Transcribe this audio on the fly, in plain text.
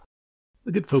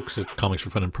The good folks at Comics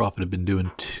for Fun and Profit have been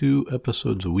doing 2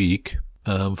 episodes a week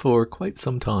for quite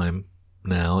some time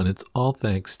now, and it's all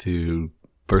thanks to,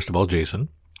 first of all, Jason,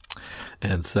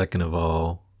 and second of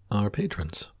all, our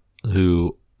patrons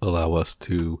who allow us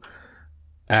to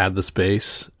add the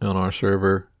space on our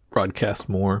server, broadcast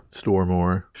more, store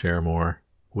more, share more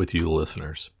with you, the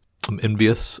listeners. I'm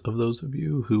envious of those of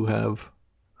you who have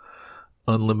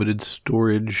unlimited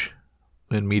storage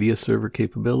and media server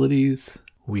capabilities.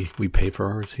 We pay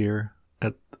for ours here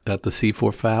at the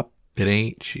C4 FAP. It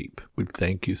ain't cheap. We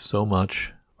thank you so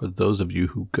much for those of you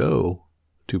who go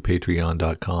to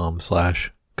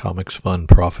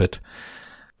patreon.com/comicsfunprofit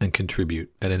and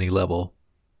contribute at any level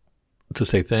to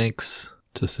say thanks,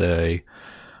 to say,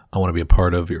 I want to be a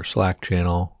part of your Slack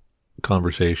channel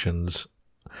conversations.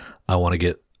 I want to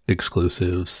get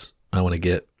exclusives. I want to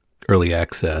get early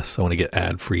access. I want to get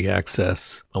ad-free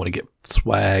access. I want to get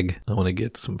swag. I want to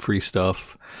get some free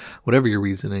stuff. Whatever your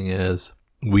reasoning is,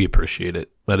 we appreciate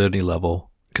it at any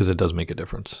level because it does make a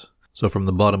difference. So from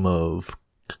the bottom of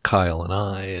Kyle and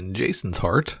I and Jason's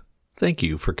heart, thank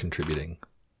you for contributing.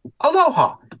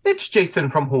 Aloha! It's Jason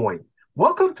from Hawaii.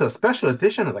 Welcome to a special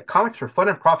edition of the Comics for Fun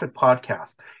and Profit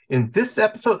podcast. In this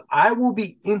episode, I will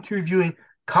be interviewing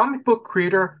comic book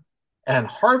creator and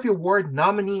Harvey Award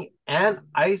nominee and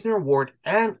Eisner Award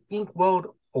and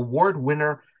Inkwell Award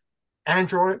winner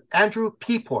Andrew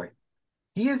Pepoy.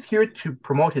 He is here to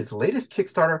promote his latest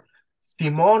Kickstarter,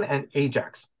 Simone and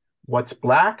Ajax. What's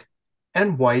black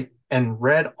and white and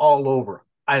red all over.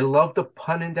 I love the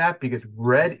pun in that because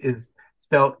red is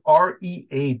spelled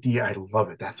READ. I love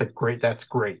it. That's great.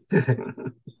 Thank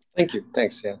you.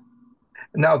 Thanks. Yeah.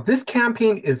 Now, this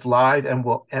campaign is live and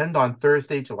will end on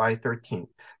Thursday, July 13th.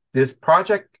 This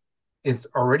project is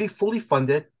already fully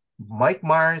funded. Mike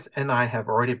Myers and I have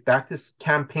already backed this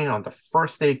campaign on the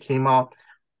first day it came out.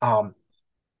 And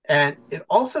it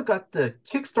also got the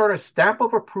Kickstarter stamp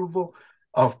of approval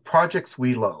of projects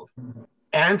we love.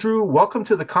 Andrew, welcome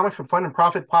to the Comics for Fun and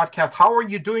Profit podcast. How are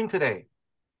you doing today?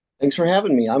 Thanks for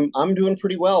having me. I'm doing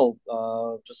pretty well.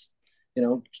 Just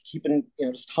keeping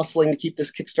just hustling to keep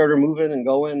this Kickstarter moving and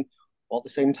going, while at the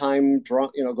same time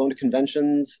going to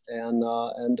conventions and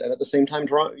at the same time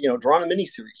drawing a mini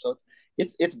series. So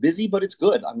it's busy, but it's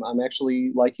good. I'm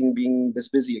actually liking being this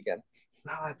busy again.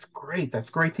 No, that's great. That's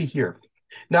great to hear.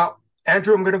 Now,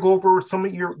 Andrew, I'm going to go over some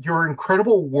of your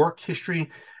incredible work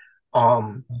history,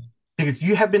 um, because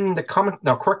you have been in the comic.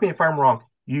 Now, correct me if I'm wrong.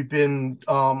 You've been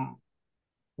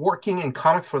working in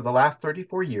comics for the last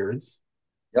 34 years.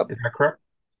 Yep. Is that correct?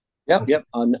 Yep. Okay. Yep.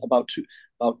 On about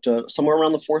somewhere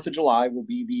around the 4th of July will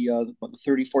be the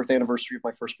 34th anniversary of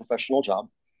my first professional job.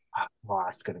 Wow,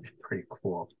 it's going to be pretty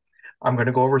cool. I'm going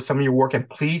to go over some of your work, and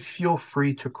please feel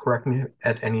free to correct me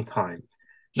at any time.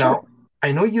 Sure. Now,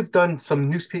 I know you've done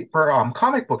some newspaper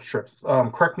comic book strips.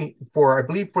 Correct me I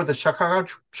believe for the Chicago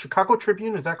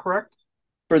Tribune. Is that correct?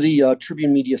 For the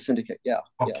Tribune Media Syndicate. Yeah.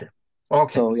 Yeah. Okay.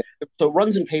 Okay. So yeah, so it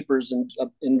runs in papers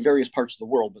in various parts of the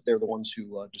world, but they're the ones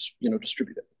who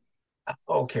distribute it.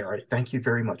 Okay, all right. Thank you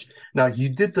very much. Now you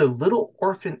did the Little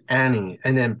Orphan Annie,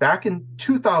 and then back in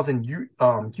 2000, you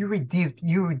kind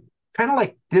of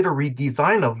like did a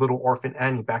redesign of Little Orphan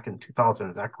Annie back in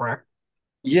 2000. Is that correct?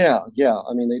 Yeah, yeah.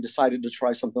 I mean, they decided to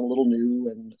try something a little new,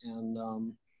 and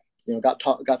got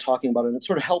talking about it. And it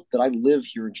sort of helped that I live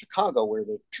here in Chicago, where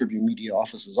the Tribune Media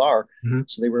offices are. Mhm.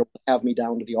 So they were able to have me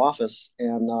down to the office,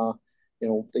 and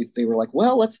they were like,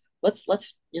 well, let's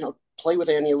play with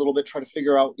Annie a little bit, try to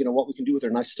figure out what we can do with her.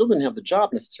 And I still didn't have the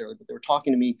job necessarily, but they were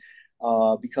talking to me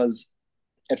because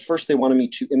at first they wanted me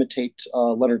to imitate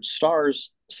Leonard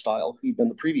Starr's style, who'd been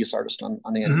the previous artist on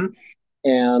Annie. Mhm.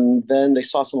 And then they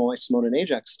saw some of my Simone and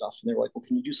Ajax stuff, and they were like, "Well,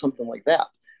 can you do something like that?"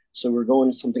 So we're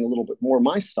going something a little bit more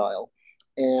my style.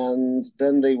 And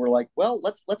then they were like, "Well,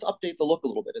 let's update the look a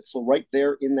little bit." And so right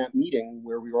there in that meeting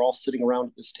where we were all sitting around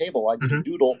at this table, I did a Mhm.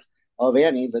 doodle of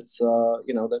Annie that's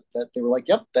that they were like,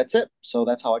 "Yep, that's it." So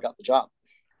that's how I got the job.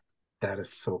 That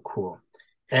is so cool.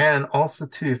 And also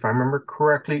too, if I remember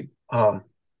correctly,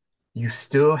 you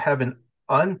still have an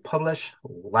unpublished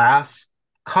last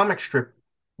comic strip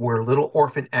where Little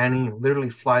Orphan Annie literally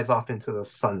flies off into the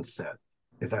sunset.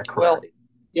 Is that Well, correct?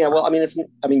 yeah, well, I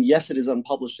mean, yes, it is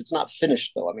unpublished. It's not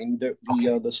finished though. I mean,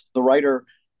 Okay. the writer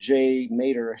Jay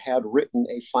Mader had written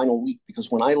a final week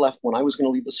because when I was going to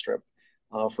leave the strip,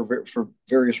 for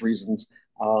various reasons,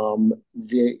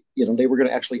 they were going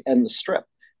to actually end the strip,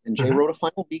 and Jay Mhm. wrote a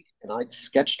final week, and I'd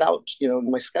sketched out,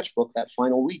 in my sketchbook that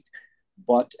final week,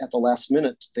 but at the last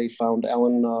minute, they found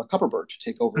Alan Kupperberg to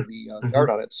take over the art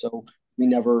Mhm. on it, so we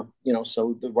never,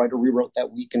 so the writer rewrote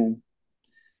that week and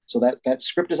So that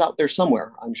script is out there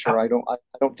somewhere. I'm sure. I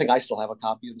don't think I still have a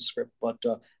copy of the script, but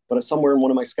it's somewhere in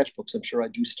one of my sketchbooks. I'm sure I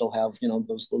do still have,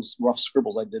 those rough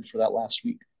scribbles I did for that last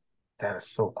week. That is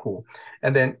so cool.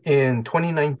 And then in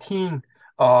 2019,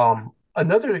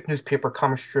 another newspaper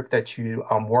comic strip that you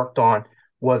worked on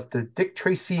was the Dick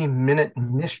Tracy Minute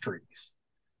Mysteries.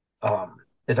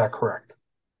 Is that correct?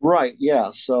 Right.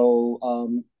 Yeah. So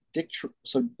Dick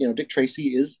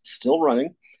Tracy is still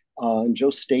running. And Joe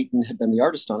Staten had been the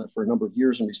artist on it for a number of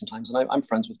years in recent times, and I'm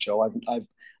friends with Joe.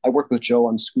 I worked with Joe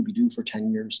on Scooby Doo for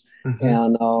 10 years,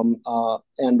 Hmm.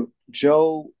 and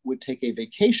Joe would take a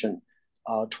vacation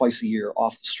twice a year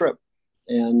off the strip,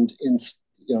 and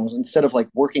instead of like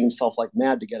working himself like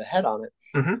mad to get ahead on it,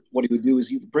 Hmm. what he would do is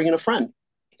he would bring in a friend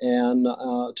and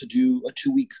to do a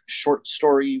 2 week short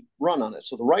story run on it.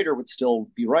 So the writer would still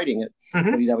be writing it, but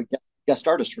Hmm. he'd have a guest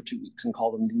artist for 2 weeks and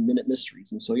call them the Minute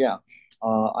Mysteries. And so yeah,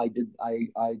 I did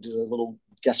a little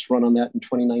guest run on that in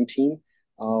 2019,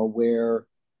 where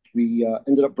we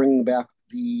ended up bringing back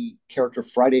the character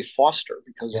Friday Foster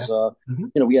because Yes.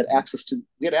 Hmm. we had access to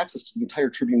the entire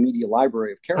Tribune Media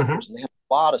library of Hmm. characters, and they had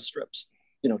a lot of strips,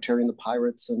 Terry and the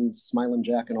Pirates and Smiling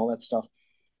Jack and all that stuff.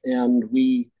 And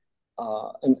we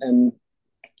and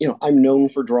I'm known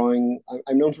for drawing.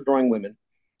 I'm known for drawing women,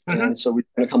 Hmm. and so we're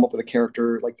going to come up with a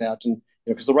character like that. And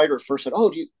because the writer at first said, "Oh,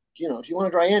 do you want to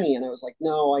draw Annie?" And I was like,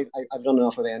 "No, I've done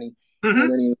enough with Annie." And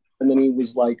Hmm. then he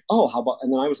was like, "Oh, how about?"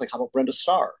 And then I was like, "How about Brenda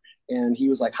Starr?" And he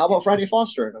was like, "How about Friday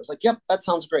Foster?" And I was like, "Yep, that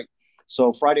sounds great."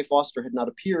 So Friday Foster had not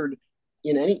appeared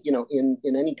in any in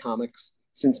any comics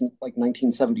since like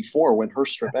 1974 when her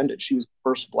strip ended. She was the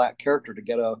first black character to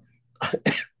get a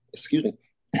excuse me,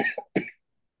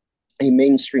 a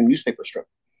mainstream newspaper strip.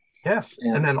 Yes.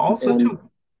 And And then also and too.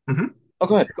 Mhm. oh,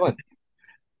 go ahead.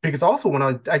 Because also when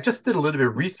I just did a little bit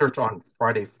of research on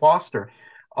Friday Foster,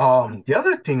 the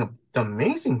other thing, the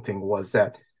amazing thing was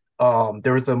that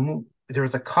there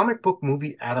was a comic book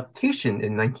movie adaptation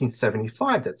in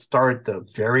 1975 that starred the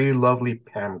very lovely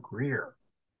Pam Grier.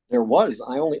 There was.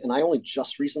 I only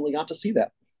just recently got to see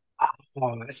that.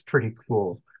 Oh, that's pretty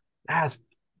cool. That's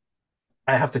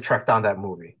I have to track down that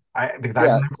movie. I because I've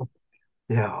Yeah, never,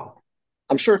 yeah.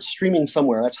 I'm sure it's streaming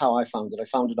somewhere. That's how I found it. I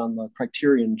found it on the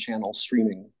Criterion channel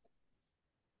streaming.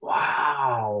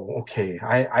 Wow. Okay.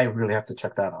 I really have to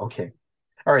check that out. Okay.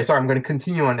 All right. Sorry, I'm going to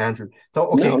continue on, Andrew.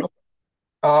 So, No, okay.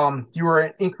 no. You were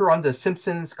an inker on the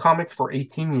Simpsons comics for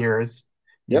 18 years.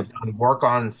 You've Yep. done work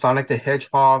on Sonic the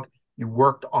Hedgehog. You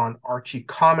worked on Archie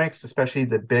comics, especially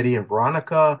the Betty and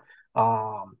Veronica.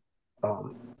 Um,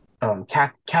 um,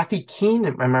 Kathy Keene.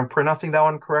 Am I pronouncing that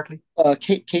one correctly?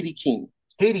 Katie Keene.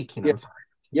 Katie Keene. Yeah, I'm sorry.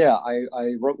 yeah.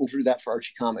 I wrote and drew that for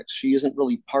Archie Comics. She isn't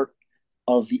really part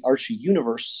of the Archie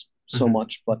universe so Hmm.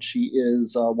 much, but she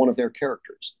is one of their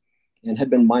characters, and had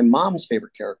been my mom's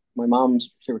favorite character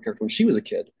when she was a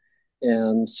kid.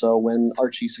 And so when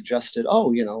Archie suggested,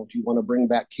 "Oh, do you want to bring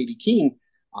back Katie Keene?"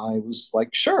 I was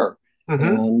like, "Sure." Hmm.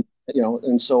 And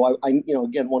and so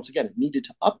again, once again, it needed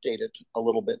to update it a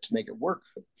little bit to make it work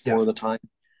for Yes. the time,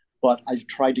 but I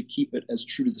tried to keep it as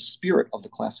true to the spirit of the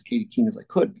classic Katie Keene as I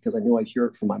could because I knew I'd hear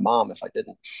it from my mom if I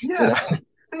didn't. You know, Yes.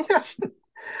 Yes.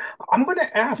 I'm going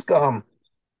to ask,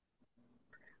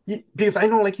 because I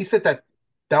know, like you said, that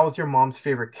that was your mom's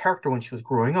favorite character when she was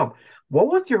growing up. What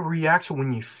was your reaction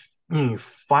when you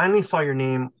finally saw your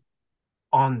name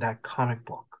on that comic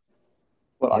book?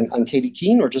 but Yeah. on Katie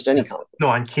Keene or just any Yes. comic. No,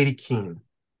 on Katie Keene.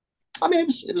 I mean,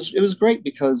 it was great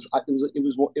because it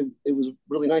was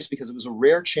really nice because it was a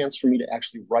rare chance for me to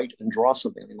actually write and draw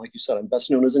something. I mean, like you said, I'm best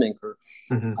known as an inker.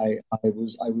 Hmm.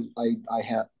 I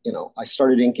had I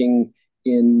started inking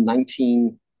in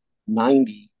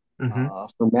 1990 Hmm.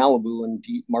 for Malibu and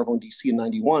Marvel and DC in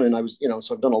 91, and I was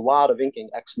so I've done a lot of inking,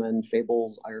 X-Men,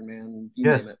 Fables, Iron Man, you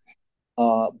name it. Yes.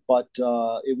 But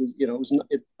it was it was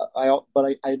it I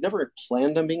had never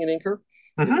planned on being an inker.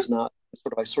 It Hmm. was not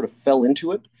I sort of fell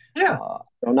into it. Yeah.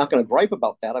 I'm not going to gripe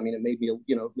about that. I mean, it made me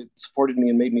it supported me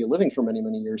and made me a living for many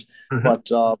years. Hmm.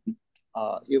 But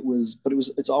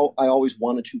it's all I always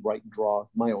wanted to write and draw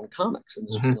my own comics, and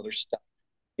this was Hmm. another step,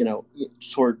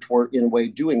 toward in a way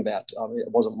doing that.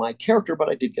 It wasn't my character, but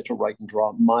I did get to write and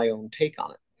draw my own take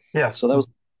on it. So Yes. that was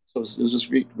it was just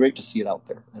great to see it out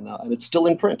there, and it's still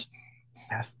in print.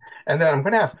 Yes. And then I'm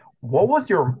going to ask, what was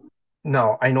your,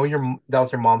 no, I know that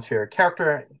was your mom's favorite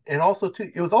character. And also,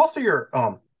 too, it was also your,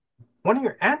 one of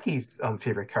your auntie's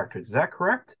favorite characters. Is that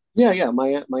correct? Yeah, yeah. My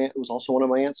aunt was also one of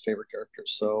my aunt's favorite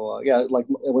characters. So yeah, like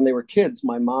when they were kids,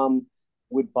 my mom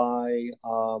would buy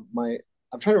my.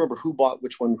 I'm trying to remember who bought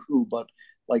which one who, but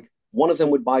like one of them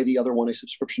would buy the other one a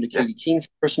subscription to Yes. Katie Keene for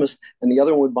Christmas, and the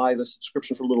other one would buy the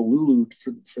subscription for Little Lulu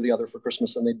for the other for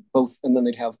Christmas, and then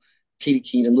they'd have Katie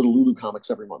Keene and Little Lulu comics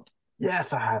every month. Yes,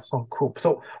 so cool.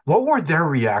 So, what were their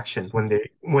reactions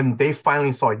when they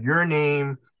finally saw your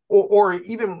name, or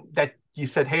even that you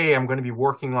said, "Hey, I'm going to be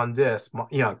working on this,"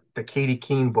 the Katie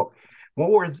Keene book. What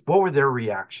were their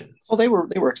reactions? Well, they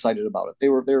were excited about it. They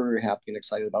were very happy and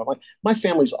excited about it. My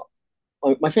family's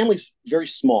very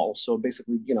small, so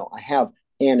basically, I have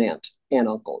an aunt and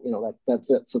uncle.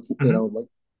 That's it. So it's Hmm. like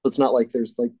it's not like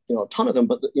there's like a ton of them,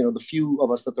 but the few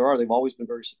of us that there are, they've always been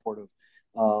very supportive.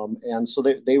 And so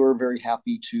they were very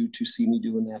happy to see me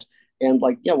doing that. And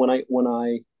like yeah, when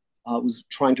I was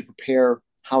trying to prepare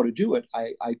how to do it,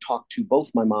 I talked to both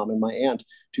my mom and my aunt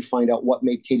to find out what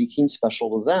made Katie Keene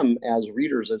special to them as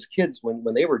readers, as kids when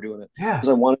they were doing it, because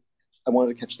I Yes. wanted I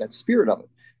wanted to catch that spirit of it.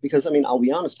 Because I mean, I'll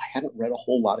be honest, I hadn't read a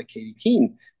whole lot of Katie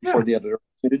Keene Yeah. before the editor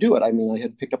asked me to do it. I mean, I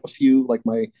had picked up a few, like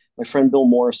my friend Bill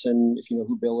Morrison, if you know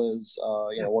who Bill is,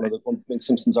 Yes. one of the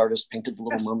Simpsons artists, painted the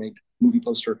Little Yes. Mermaid movie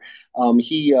poster.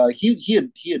 He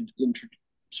had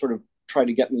sort of tried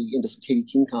to get me into some Katie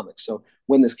Keene comics. So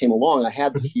when this came along, I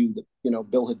had the Hmm. few that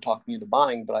Bill had talked me into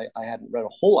buying, but I hadn't read a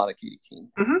whole lot of Katie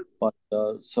Keene. Hmm. But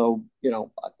so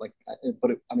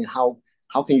I mean,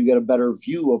 how can you get a better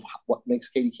view of what makes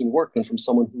Katie Keene work than from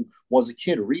someone who was a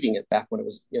kid reading it back when it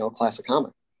was a classic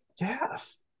comic?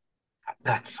 Yes.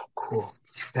 That's so cool.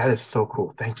 That is so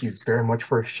cool. Thank you very much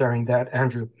for sharing that,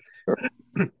 Andrew. Sure.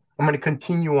 I'm going to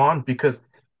continue on because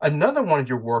another one of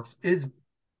your works is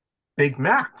Big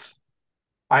Macs.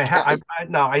 I have Yeah,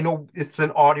 now I know it's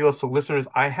an audio, so listeners,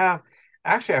 I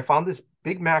found this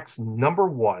Big Mac's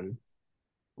 #1,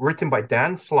 written by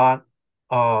Dan Slott,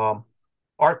 um,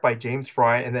 art by James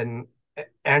Fry, and then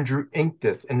Andrew inked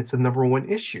this, and it's a #1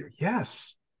 issue.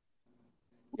 Yes.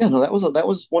 yeah, no, that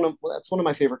was one of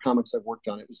my favorite comics I've worked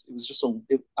on. It was just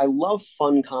I love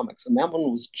fun comics, and that one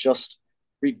was just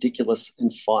ridiculous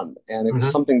and fun, and it was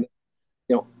Hmm. something that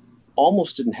you know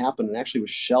almost didn't happen and actually was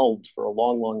shelved for a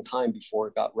long, long time before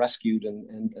it got rescued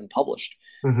and published.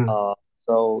 Hmm. Uh,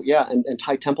 so yeah, and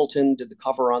Ty Templeton did the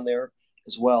cover on there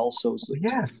as well. So it's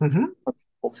Yes. Hmm.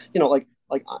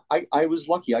 like I was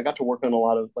lucky. I got to work on a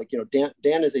lot of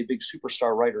Dan is a big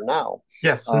superstar writer now,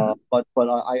 Yes. Hmm. but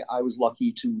I was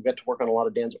lucky to get to work on a lot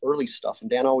of Dan's early stuff, and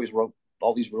Dan always wrote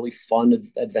all these really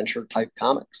fun adventure type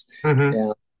comics,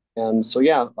 Hmm. and so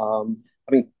yeah, I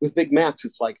mean with Big Max,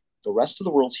 it's like the rest of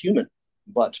the world's human,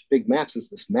 but Big Max is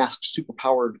this masked,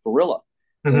 superpowered gorilla,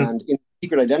 Hmm. and in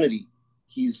Secret Identity,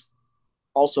 he's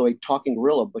also a talking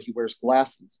gorilla, but he wears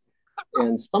glasses.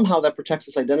 And somehow that protects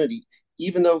his identity,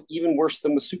 even though, even worse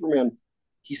than with Superman,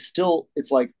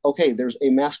 it's like, okay, there's a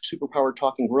masked, superpowered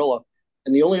talking gorilla.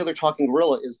 And the only other talking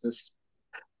gorilla is this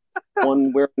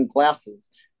one wearing glasses.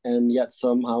 And yet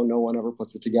somehow no one ever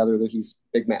puts it together that he's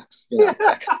Big Max, you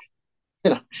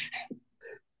know.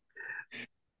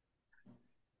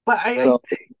 But So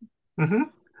hmm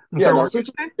I'm yeah, sorry, what no. were So you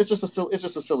saying? it's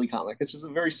just a silly comic. It's just a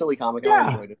very silly comic, and I Yeah.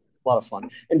 enjoyed it. A lot of fun.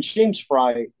 And James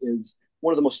Fry is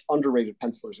one of the most underrated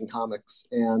pencilers in comics,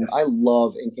 and I Yes.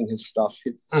 love inking his stuff.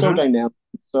 It's so Hmm. dynamic,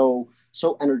 so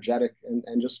energetic,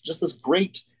 and just this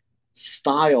great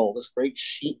style, this great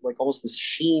sheen, like almost this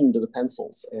sheen to the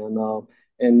pencils, and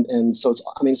so it's.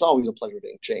 I mean, it's always a pleasure to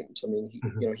ink James. I mean,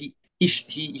 Hmm.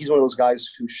 he's one of those guys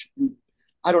who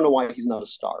I don't know why he's not a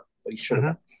star, but he should have Hmm.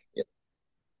 been. Yeah.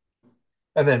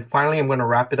 And then finally, I'm going to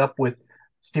wrap it up with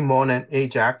Simone and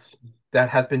Ajax, that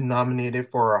has been nominated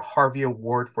for a Harvey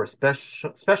Award for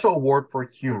special award for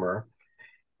humor.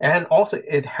 And also,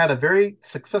 it had a very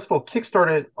successful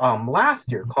Kickstarter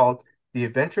last year called The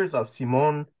Adventures of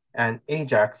Simone and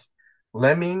Ajax,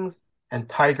 Lemmings and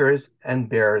Tigers and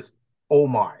Bears. Oh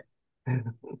my.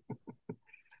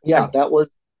 Yeah, And that was.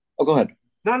 Oh, go ahead.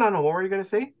 no, no, no. What were you going to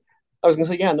say? I was going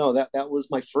to say, yeah, no, that was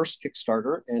my first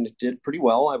Kickstarter, and it did pretty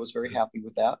well. I was very happy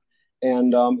with that,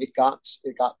 and it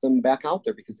got them back out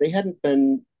there because they hadn't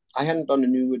been. I hadn't done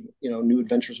new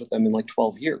adventures with them in like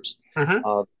 12 years. Hmm.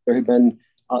 There had been.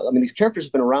 I mean, these characters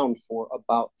have been around for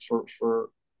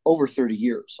over 30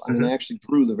 years. I mean, Hmm. I actually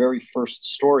drew the very first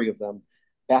story of them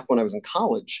back when I was in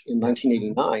college in Yes.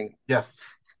 1989, Yes.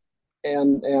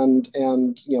 and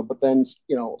but then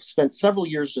spent several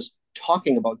years just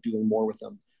talking about doing more with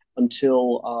them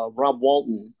until Rob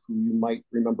Walton, who you might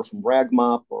remember from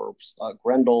Ragmop or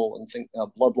Grendel and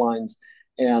Bloodlines,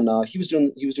 and he was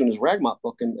doing his Ragmop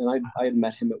book, and I had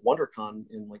met him at WonderCon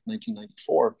in like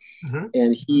 1994, Hmm.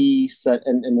 and he said,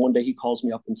 and one day he calls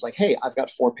me up and it's like, hey, I've got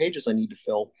 4 pages I need to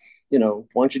fill. Why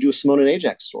don't you do a Simone and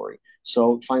Ajax story?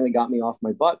 So it finally got me off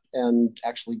my butt and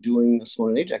actually doing a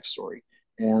Simone and Ajax story,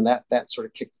 and that sort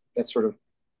of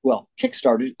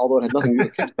kickstarted, although it had nothing to do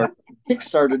with Kickstarter,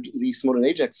 kickstarted the Simone and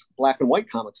Ajax black and white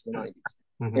comics in the '90s,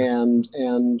 Mm-hmm.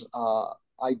 and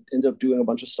I ended up doing a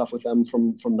bunch of stuff with them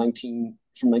from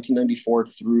 1994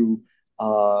 through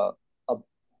uh,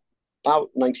 about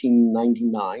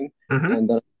 1999, Mm-hmm. and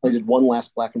then I did one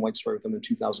last black and white story with them in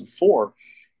 2004.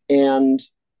 And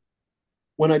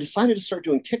when I decided to start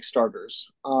doing Kickstarters,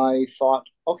 I thought,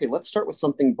 okay, let's start with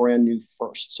something brand new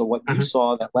first. So what you Mm-hmm.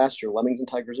 saw that last year, Lemmings and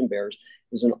Tigers and Bears,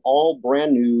 is an all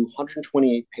brand new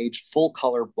 128-page full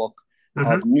color book Mm-hmm.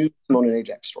 of new Simone and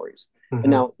Ajax stories. And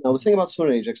Mm-hmm. now the thing about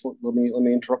Simone and Ajax, let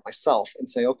me interrupt myself and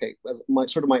say, okay, as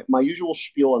my usual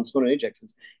spiel on Simone and Ajax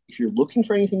is, if you're looking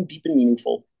for anything deep and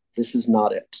meaningful, this is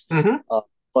not it. Mm-hmm. Uh,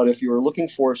 but if you're looking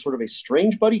for sort of a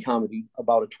strange buddy comedy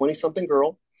about a 20-something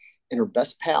girl and her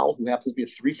best pal, who happens to be a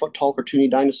 3 foot tall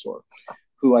cartoony dinosaur,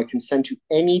 who I can send to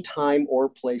any time or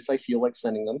place I feel like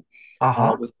sending them,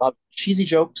 Uh-huh. with a lot of cheesy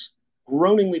jokes,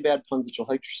 groaningly bad puns that you'll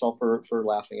hate yourself for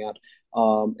laughing at,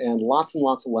 and lots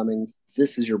of lemmings.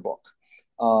 This is your book.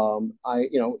 I,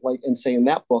 like, and say in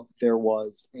that book there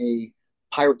was a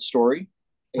pirate story,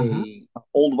 Mm-hmm. a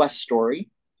old west story,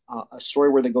 a story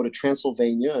where they go to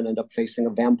Transylvania and end up facing a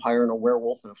vampire and a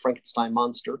werewolf and a Frankenstein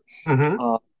monster,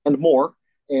 Mm-hmm. and more.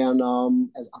 And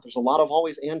as there's a lot of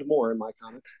always and more in my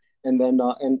comics. And then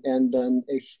and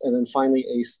then finally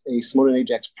a Simone and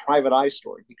Ajax private eye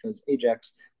story, because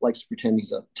Ajax likes to pretend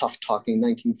he's a tough talking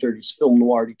 1930s film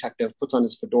noir detective, puts on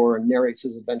his fedora and narrates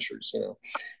his adventures,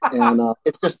 and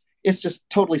it's just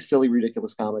totally silly,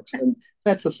 ridiculous comics. And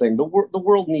that's the thing. The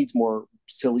world needs more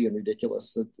silly and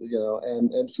ridiculous,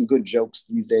 and some good jokes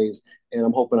these days. And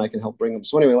I'm hoping I can help bring them.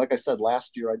 So anyway, like I said,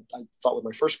 last year I thought with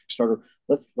my first Kickstarter,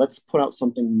 let's put out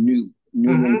something new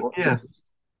Mm-hmm. and Yes.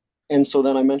 and so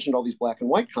then I mentioned all these black and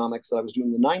white comics that I was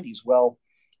doing in the '90s. Well,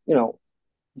 you know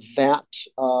that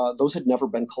those had never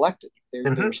been collected. They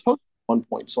Mm-hmm. were supposed to at one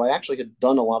point. So I actually had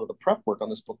done a lot of the prep work on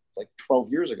this book like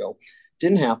 12 years ago.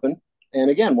 Didn't happen. And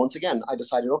again, once again, I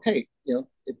decided, okay,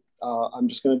 I'm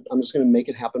just gonna make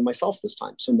it happen myself this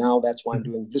time. So now that's why I'm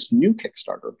Mm-hmm. doing this new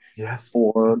Kickstarter Yes.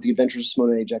 for the Adventures of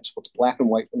Simone and Ajax. What's black and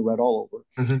white and red all over,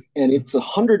 Mm-hmm. and it's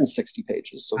 160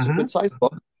 pages, so it's a Mm-hmm. good sized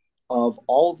book of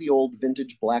all of the old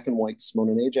vintage black and white Simone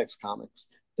and Ajax comics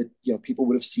that people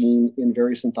would have seen in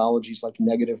various anthologies like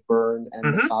Negative Burn and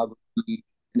Mm-hmm. Mythography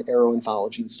and Arrow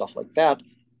Anthology and stuff like that.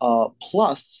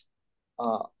 Plus,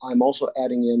 I'm also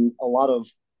adding in a lot of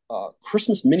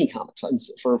Christmas mini comics. And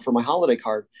for my holiday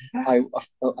card, I, Yes.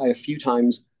 I a few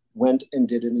times went and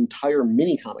did an entire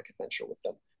mini comic adventure with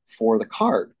them for the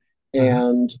card.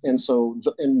 Mm-hmm.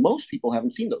 And most people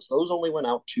haven't seen those. Those only went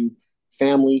out to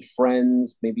family,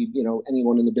 friends, maybe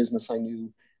anyone in the business I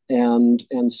knew,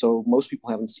 and so most people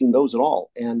haven't seen those at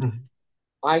all. And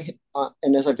Mm-hmm.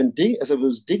 and as I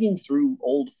was digging through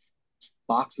old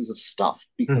boxes of stuff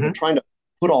because I'm Mm-hmm. trying to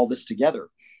put all this together,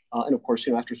 and of course,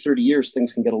 after 30 years,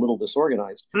 things can get a little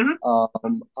disorganized.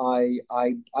 Mm-hmm.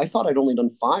 I thought I'd only done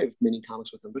 5 mini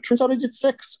comics with them, but it turns out I did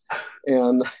 6,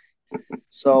 and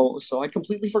so I'd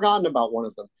completely forgotten about one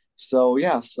of them. So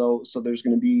yeah, so there's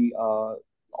going to be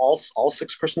all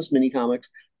 6 Christmas mini comics,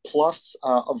 plus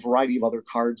a variety of other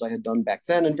cards I had done back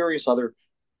then, and various other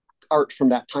art from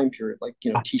that time period, like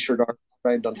Oh, T-shirt art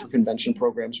I had done for convention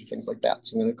programs or things like that.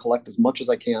 So I'm going to collect as much as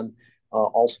I can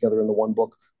all together in the one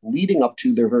book, leading up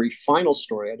to their very final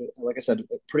story. Like I said,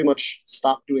 I pretty much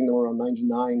stopped doing them around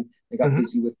 '99. I got mm-hmm.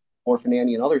 busy with Orphan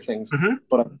Annie and other things, Mm-hmm.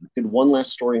 but I did one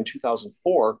last story in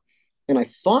 2004, and I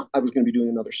thought I was going to be doing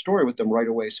another story with them right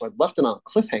away. So I left it on a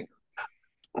cliffhanger,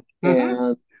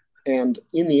 Mm-hmm. and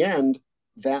in the end,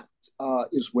 that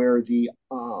is where the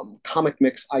Comic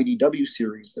Mix IDW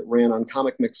series that ran on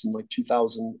Comic Mix in like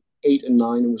 2008 and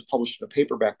 9 and was published in a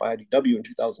paperback by IDW in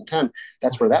 2010.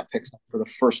 That's where that picks up for the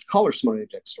first color Simone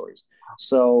Deck stories.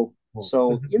 So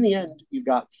so Mm-hmm. in the end, you've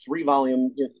got 3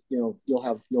 volume. You'll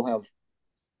have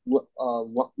uh,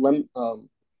 lem, um,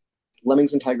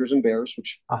 Lemmings and Tigers and Bears,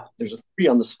 which Ah. there's a 3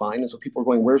 on the spine, and so people are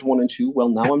going, "Where's 1 and 2?" Well,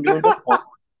 now I'm doing book one.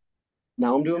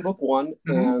 Now I'm doing book one,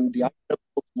 Mm-hmm. and the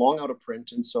book long out of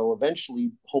print, and so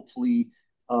eventually, hopefully,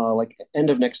 like end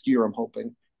of next year, I'm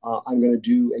hoping I'm going to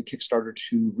do a Kickstarter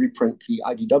to reprint the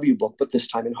IDW book, but this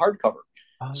time in hardcover.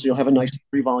 So you'll Oh, have a nice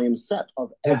 3 volume set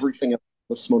of yes. everything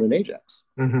with Simone and Ajax,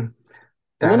 Mm-hmm. and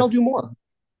then I'll That's do more.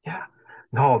 yeah.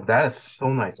 No, that is so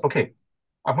nice. Okay.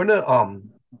 I'm gonna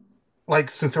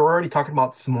like since we're already talking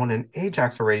about Simone and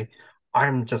Ajax already,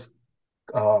 I'm just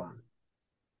um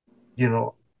you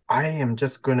know, I am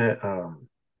just gonna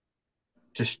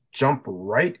just jump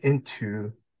right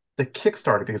into the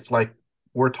Kickstarter because like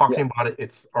we're Yeah, talking about it,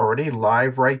 it's already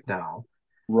live right now.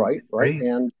 Right, right. Great.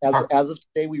 And Huh. as of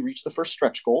today, we reached the first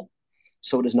stretch goal,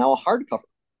 so it is now a hardcover.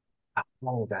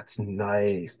 Oh, that's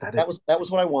nice. That is. That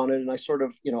was what I wanted, and I sort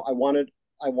of, I wanted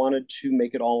to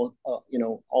make it all,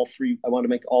 all three. I wanted to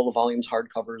make all the volumes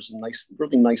hardcovers and nice,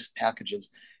 really nice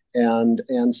packages, and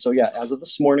so yeah, as of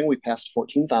this morning, we passed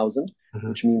 14,000, Mhm.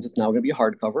 which means it's now going to be a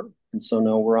hardcover, and so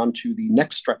now we're on to the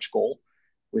next stretch goal,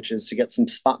 which is to get some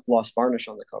spot gloss varnish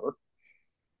on the cover,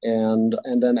 and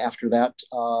then after that,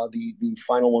 the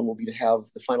final one will be to have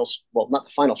the final, well, not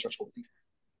the final stretch goal, the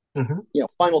Mhm.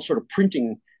 final sort of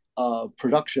printing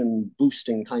production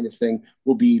boosting kind of thing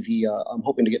will be the I'm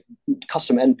hoping to get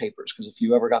custom end papers, because if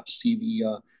you ever got to see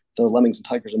the Lemmings and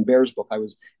Tigers and Bears book,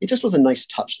 it just was a nice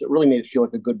touch that really made it feel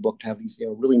like a good book to have these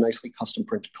really nicely custom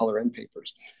printed color end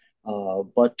papers.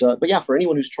 But yeah, for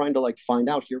anyone who's trying to like find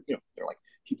out here, they're like,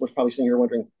 people are probably sitting here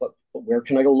wondering, but where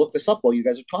can I go look this up while you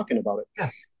guys are talking about it?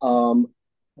 Yeah. Um,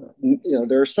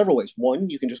 there are several ways. One,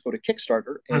 you can just go to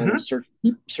Kickstarter and Mhm.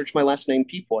 search my last name,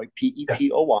 Pepoy, Yes.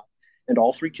 Pepoy, and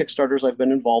all three Kickstarters I've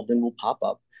been involved in will pop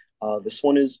up. This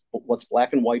one is what's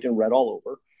black and white and red all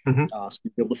over, Mhm. so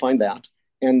you'll be able to find that.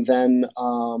 And then,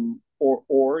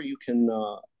 or you can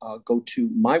go to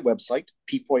my website,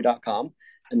 pepoy.com,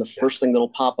 and the Yes. first thing that'll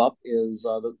pop up is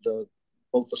the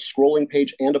both the scrolling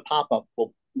page and a pop up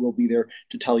will be there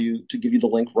to give you the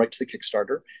link right to the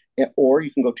Kickstarter. Or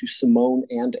you can go to Simone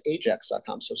and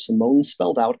Ajax.com. So Simone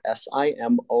spelled out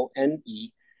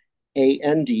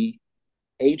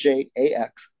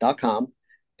SIMONEANDAJAX.com.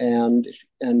 And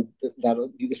that'll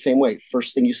be the same way.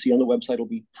 First thing you see on the website will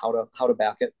be how to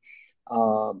back it.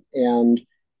 And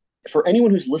for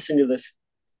anyone who's listening to this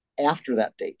after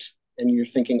that date, and you're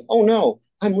thinking, oh no,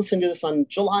 I'm listening to this on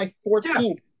July Yeah.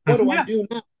 14th. What Mhm. do I Yeah. do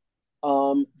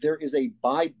now? There is a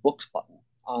buy books button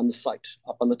on the site,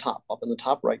 up in the top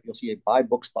right, you'll see a buy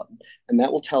books button, and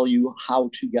that will tell you how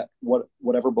to get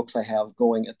whatever books I have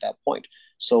going at that point.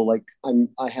 So like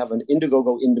I have an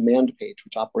Indiegogo in demand page,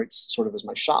 which operates sort of as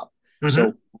my shop. Mhm.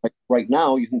 So right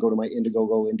now you can go to my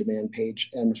Indiegogo in demand page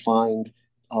and find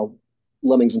uh,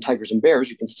 Lemmings and Tigers and Bears.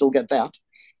 You can still get that,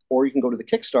 or you can go to the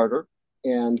Kickstarter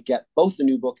and get both the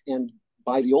new book and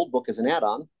buy the old book as an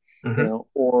add-on, Mhm.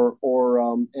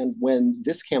 and when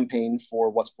this campaign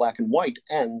for What's Black and White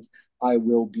ends, I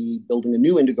will be building a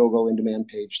new Indiegogo in demand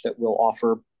page that will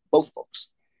offer both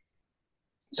books.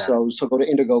 That. So go to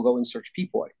Indiegogo and search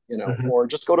Pepoy, Mhm. or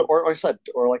just go to, or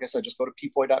like I said, just go to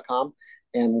pepoy.com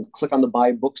and click on the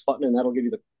buy books button, and that'll give you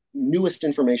the newest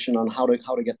information on how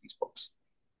to get these books.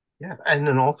 Yeah, and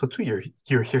then also too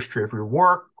your history of your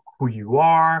work, who you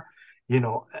are, you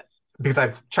know, because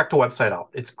I've checked the website out.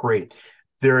 It's great.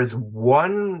 There's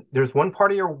one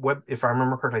part of your web, if I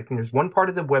remember correctly, I think there's one part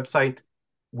of the website.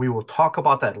 We will talk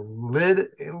about that a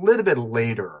little bit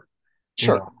later, you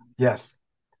Sure. know. Yes.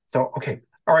 So okay.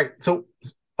 All right. So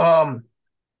um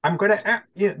I'm gonna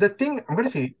yeah, the thing I'm gonna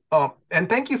say, and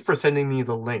thank you for sending me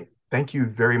the link. Thank you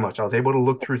very much. I was able to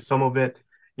look through some of it,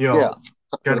 you Yeah, know,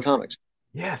 for kind the of. comics.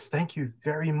 Yes, thank you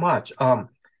very much. I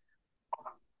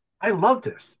love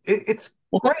this. It's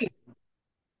Well, great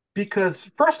because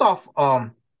first off,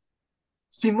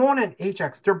 Simone and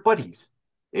Ajax, they're buddies.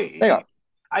 they I, are.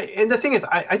 and the thing is,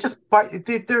 I just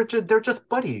they're just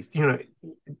buddies. You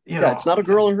Yeah, know. it's not a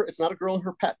girl and her. It's not a girl and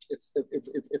her pet.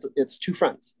 It's two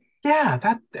friends. Yeah,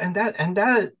 that's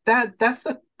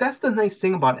the nice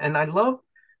thing about it. And I love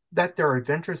that their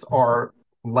adventures are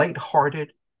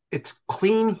lighthearted. It's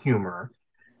clean humor,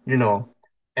 you know,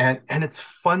 and it's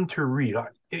fun to read.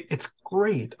 It's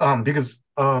great. Because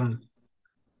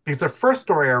the first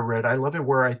story I read, I love it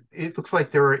where it looks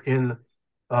like they were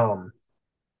um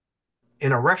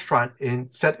in a restaurant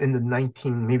set in the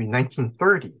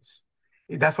 1930s.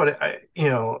 That's what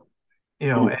Mhm.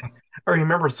 and I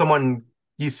remember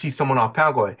you see someone on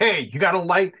panel going, "Hey, you got a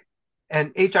light?"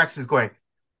 And Ajax is going,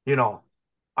 you know,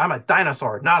 "I'm a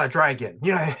dinosaur, not a dragon."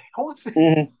 Mhm.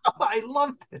 I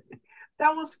loved it.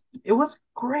 It was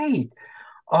great.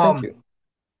 Thank Um, you.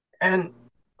 and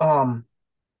um,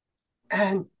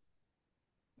 and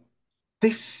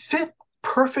they fit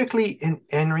perfectly in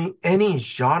any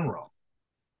genre.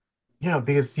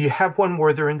 Because you have one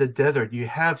where they're in the desert. You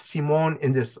have Simone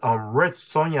in this red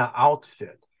Sonia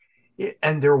outfit,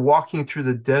 and they're walking through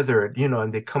the desert,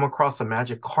 and they come across a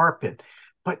magic carpet.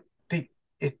 But it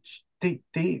it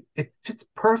fits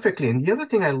perfectly. And the other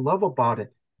thing I love about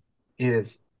it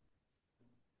is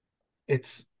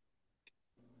it's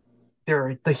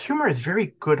the humor is very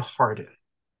good-hearted.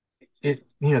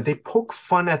 They poke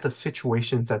fun at the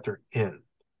situations that they're in.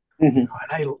 Mhm.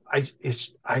 And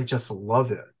I just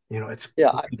love it. It's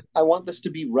Yeah, I want this to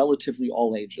be relatively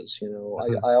all ages.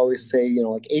 I always say,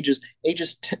 like ages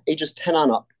 10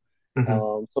 on up.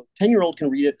 Mhm. So 10-year-old can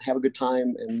read it, have a good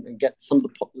time, and get some of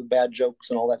the bad jokes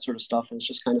and all that sort of stuff, and it's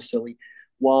just kind of silly.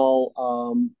 While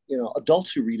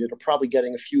adults who read it are probably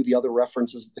getting a few of the other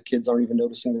references that the kids aren't even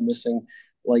noticing they're missing,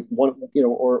 like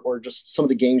or just some of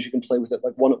the games you can play with it.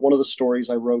 Like one of the stories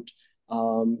I wrote,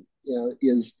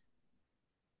 is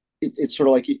it's sort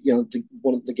of like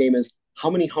one of the game is how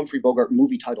many Humphrey Bogart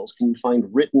movie titles can you find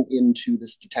written into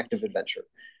this detective adventure?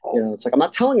 It's like I'm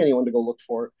not telling anyone to go look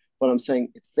for it, but I'm saying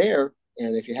it's there.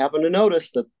 And if you happen to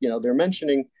notice that they're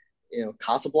mentioning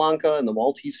Casablanca and the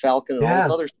Maltese Falcon and all this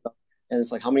other Yes. stuff, and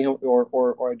it's like how many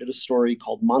or I did a story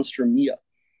called Monster Mia,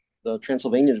 the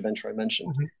Transylvanian adventure I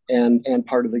mentioned, Mhm. and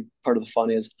part of the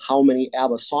fun is how many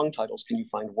ABBA song titles can you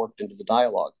find worked into the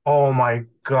dialogue? Oh my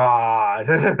God.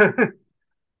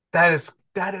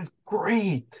 That is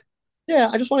great. Yeah,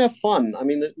 I just want to have fun. I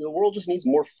mean, the world just needs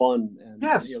more fun, and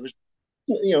Yes.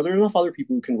 there are enough other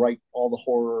people who can write all the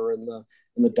horror and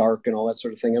the dark and all that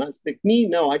sort of thing. And it's like me,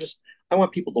 no, I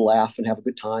want people to laugh and have a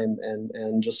good time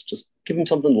and just give them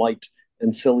something light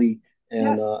and silly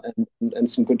and Yes. uh, and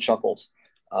some good chuckles.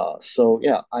 So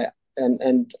yeah,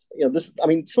 and this. I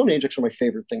mean, Simone and Ajax are my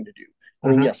favorite thing to do. I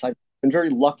mean, Hmm. yes, I've been very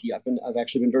lucky. I've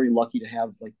actually been very lucky to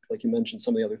have like you mentioned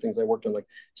some of the other things I worked on, like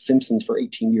Simpsons for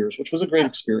 18 years, which was a great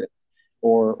Yes. experience,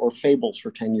 or Fables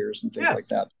for 10 years and things like Yes.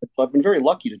 that. So I've been very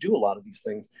lucky to do a lot of these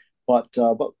things, but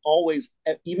always,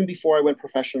 even before I went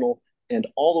professional and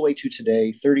all the way to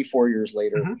today, 34 years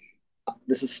later, Hmm.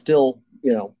 this is still,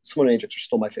 Simone and Ajax are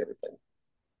still my favorite thing.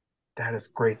 That is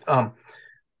great.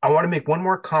 I want to make one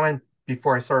more comment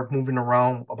before I start moving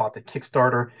around about the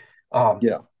Kickstarter. Um,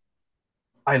 Yeah.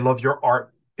 I love your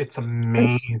art. It's Thanks.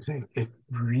 amazing. It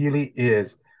really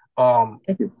is. Um,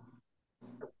 Thank you.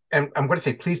 and I'm going to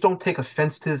say, please don't take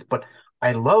offense to this, but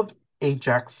I love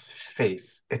Ajax's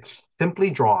face. It's simply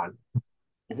drawn,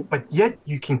 Mhm. but yet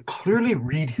you can clearly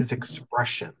read his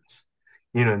expressions,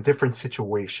 in different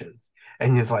situations.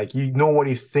 And he's like, what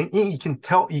he's thinking. You can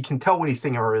tell what he's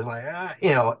thinking, or he's like,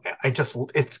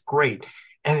 it's great.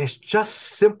 And it's just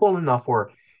simple enough where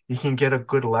you can get a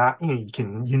good laugh,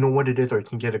 you know what it is, or you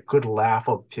can get a good laugh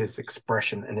of his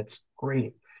expression, and it's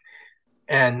great.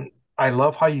 And I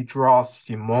love how you draw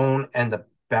Simone and the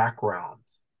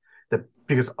backgrounds.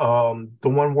 Because the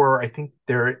one where I think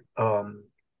they're in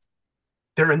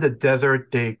the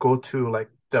desert. They go to like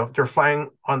they're flying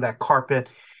on that carpet,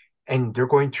 and they're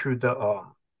going through the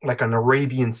like an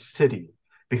Arabian city,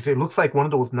 because it looks like one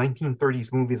of those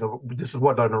 1930s movies of this is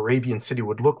what an Arabian city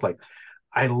would look like.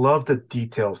 I love the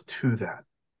details to that.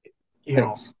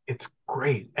 Thanks. It's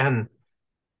great. And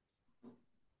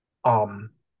um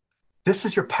this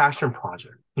is your passion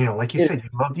project. Like you It said, you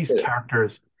love these it is.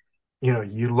 characters.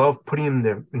 You love putting them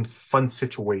there in fun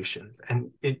situations,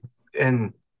 and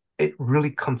it really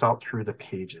comes out through the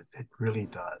pages. It really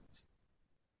does.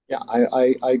 Yeah,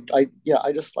 yeah,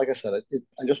 I just like I said,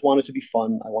 I just want it to be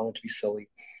fun. I want it to be silly,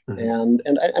 Mhm.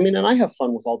 and I mean, and I have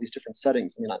fun with all these different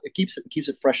settings. I mean, it keeps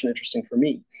it fresh and interesting for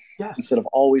me, instead Yes. of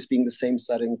always being the same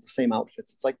settings, the same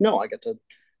outfits. It's like no, I get to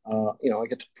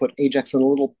put Ajax in a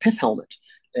little pith helmet,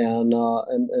 and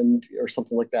or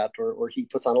something like that, or he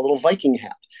puts on a little Viking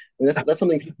hat. I mean, that's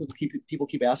something people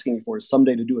keep asking me for, is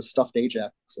someday to do a stuffed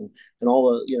Ajax, and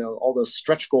all those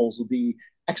stretch goals will be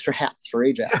extra hats for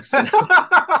Ajax.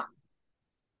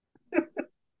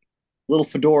 Little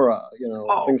fedora,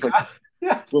 Oh things like God.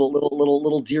 Yes.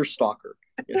 little deer stalker.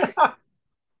 You know?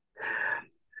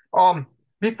 Um,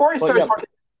 Before I But start yeah, talking,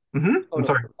 oh I'm no,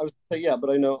 sorry. I was gonna say yeah, but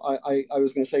I know I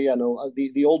was going to say yeah, no,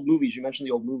 the old movies you mentioned,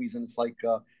 the old movies, and it's like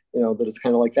that it's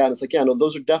kind of like that. And it's like yeah, no,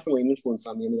 those are definitely an influence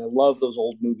on me. I mean, I love those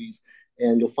old movies,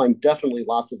 and you'll find definitely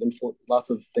lots of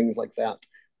things like that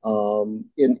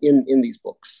in these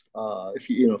books. If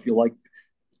you like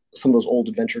some of those old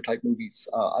adventure type movies.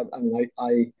 I mean,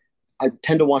 I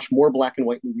tend to watch more black and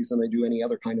white movies than I do any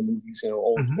other kind of movies.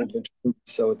 Old Mhm. adventure movies.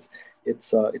 So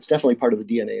it's definitely part of the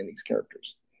DNA in these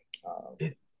characters. Uh,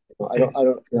 It, I it, don't I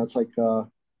don't it's like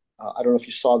I don't know if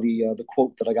you saw the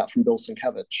quote that I got from Bill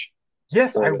Sienkiewicz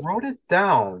yes, I for it. wrote it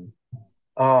down.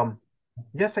 Um,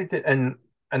 yes, I did, and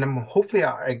hopefully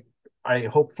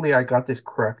I got this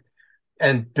correct.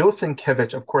 And Bill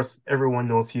Sienkiewicz, of course, everyone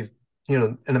knows he's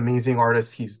an amazing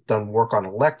artist. He's done work on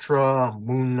Elektra,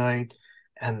 Moon Knight,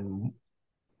 and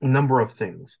a number of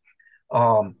things.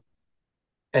 Um,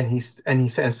 and he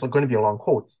said it's going to be a long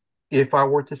quote. If I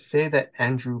were to say that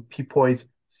Andrew Pepoy's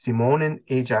Simone and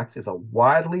Ajax is a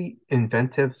wildly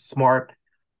inventive, smart,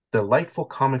 delightful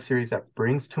comic series that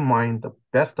brings to mind the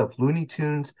best of Looney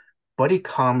Tunes, buddy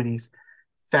comedies,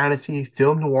 fantasy,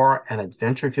 film noir, and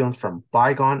adventure films from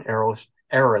bygone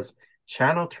eras,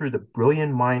 channeled through the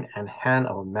brilliant mind and hand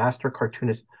of a master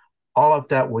cartoonist, all of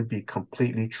that would be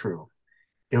completely true.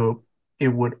 It, it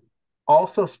would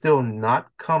also still not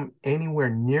come anywhere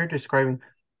near describing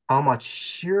how much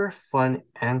sheer fun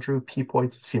Andrew Pepoy,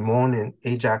 Simone, and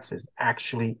Ajax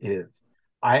actually is.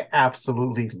 I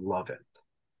absolutely love it.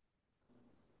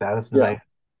 That is Yeah, nice.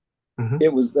 Hmm.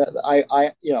 it was that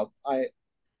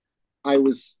I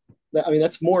was, I mean,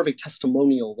 that's more of a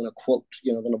testimonial than a quote,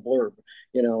 than a blurb,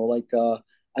 like,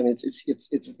 I mean,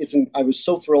 I was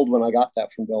so thrilled when I got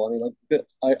that from Bill. I mean, like,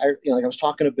 like I was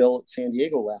talking to Bill at San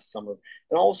Diego last summer,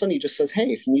 and all of a sudden he just says,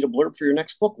 "Hey, if you need a blurb for your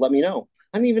next book, let me know."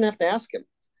 I didn't even have to ask him.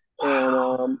 And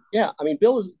Wow. yeah, I mean,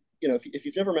 Bill is, if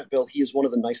you've never met Bill, he is one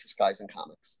of the nicest guys in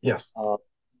comics. Yes.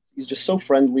 He's just so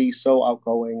friendly, so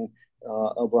outgoing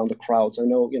around the crowds. I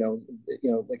know,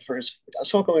 like for his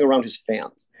so outgoing around his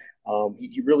fans.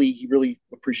 He really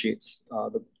appreciates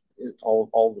the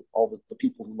all the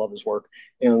people who love his work,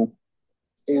 and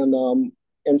and um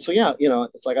and so yeah,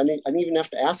 it's like I didn't even have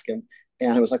to ask him,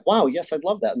 and I was like, wow, yes, I'd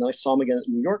love that. And then I saw him again at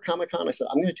New York Comic Con. I said,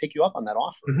 I'm going to take you up on that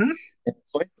offer. Hmm. And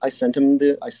so I sent him,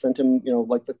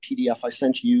 like the PDF I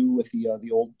sent you with the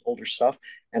older stuff,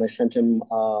 and I sent him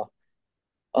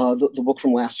the book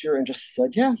from last year, and just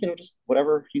said, yeah, just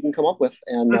whatever you can come up with,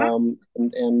 Hmm.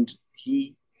 and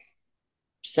he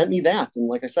sent me that, and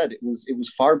like I said, it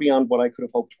was far beyond what I could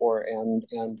have hoped for, and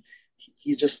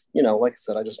he's just, like I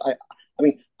said, I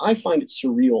mean, I find it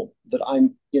surreal that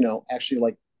I'm, actually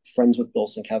like friends with Bill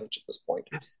Sienkiewicz at this point,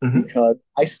 Yes. Hmm. because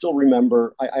I still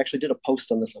remember I actually did a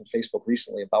post on this on Facebook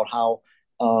recently about how,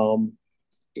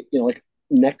 like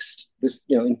next this,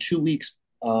 in 2 weeks,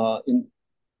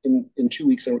 in 2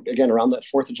 weeks, again around that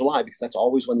 4th of July, because that's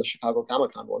always when the Chicago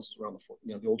Comic Con was around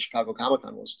the old Chicago Comic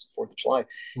Con was the 4th of July.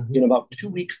 Hmm. In about 2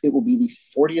 weeks, it will be the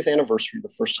 40th anniversary of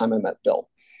the first time I met Bill,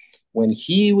 when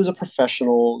he was a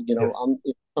professional, Yes.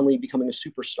 suddenly becoming a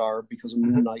superstar because of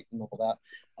Hmm. Moon Knight and all that.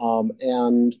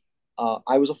 And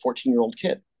I was a 14-year-old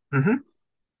kid Hmm.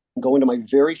 going to my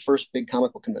very first big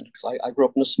comic book convention, because I grew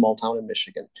up in a small town in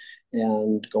Michigan,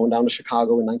 and going down to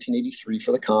Chicago in 1983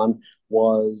 for the con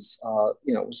was,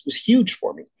 was huge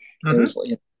for me. It Hmm. was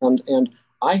like, and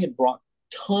I had brought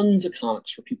tons of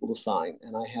comics for people to sign,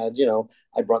 and I had,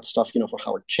 I brought stuff, for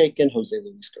Howard Chaykin, Jose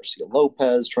Luis Garcia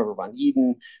Lopez, Trevor Von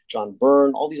Eden, John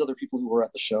Byrne, all these other people who were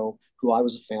at the show who I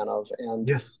was a fan of,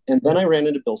 Yes. and then I ran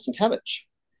into Bill Sienkiewicz,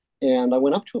 and I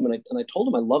went up to him, and I told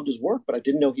him I loved his work, but I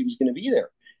didn't know he was going to be there.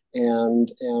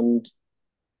 And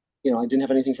I didn't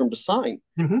have anything for him to sign.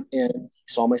 Hmm. And he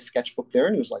saw my sketchbook there,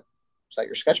 and he was like, "Is that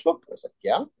your sketchbook?" I was like,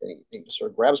 "Yeah." And he just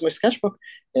sort of grabs my sketchbook,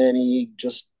 and he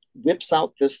just whips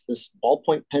out this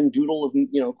ballpoint pen doodle of,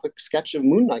 quick sketch of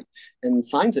Moon Knight, and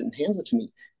signs it and hands it to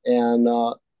me. And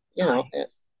you know, and,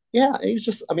 Nice. yeah, he was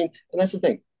just, I mean, and that's the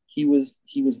thing. He was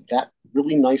that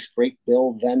really nice, great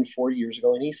Bill then 40 years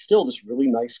ago, and he's still this really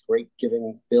nice, great,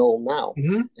 giving Bill now.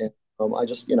 Hmm. And I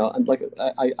just, I'm like,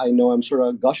 I know I'm sort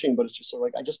of gushing, but it's just sort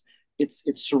of like, it's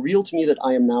surreal to me that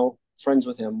I am now friends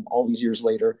with him all these years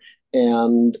later,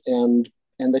 and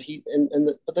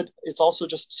that but that it's also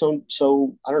just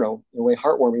so I don't know, in a way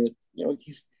heartwarming that,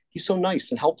 he's so nice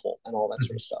and helpful and all that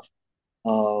sort of stuff.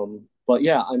 But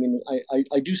yeah, I mean,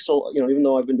 I do still, even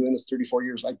though I've been doing this 34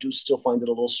 years, I do still find it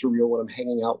a little surreal when I'm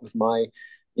hanging out with my,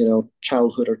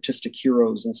 childhood artistic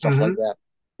heroes and stuff Hmm. like that.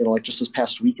 Like just this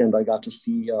past weekend, I got to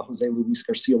see Jose Luis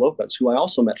Garcia Lopez, who I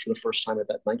also met for the first time at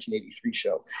that 1983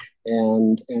 show,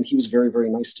 and he was very, very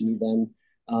nice to me then.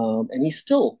 And he's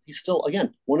still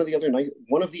again one of the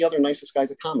other nicest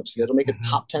guys at comics. If you had to make a Hmm.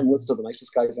 top 10 list of the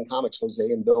nicest guys in comics, Jose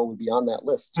and Bill would be on that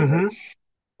list. Hmm.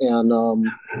 And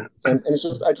it's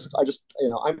just I just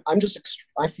I'm just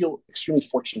I feel extremely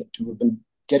fortunate to have been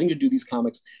getting to do these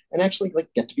comics and actually like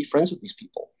get to be friends with these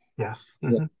people. Yes. Yeah.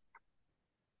 Hmm.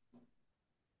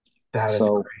 That is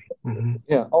So great. Hmm.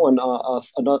 yeah. Oh, and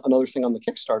another thing on the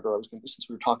Kickstarter, I was going to, since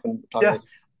we were talking, Yes.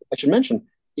 I should mention,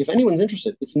 if anyone's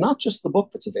interested, it's not just the book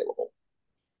that's available.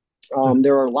 Mhm.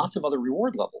 There are lots of other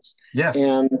reward levels, Yes.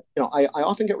 and I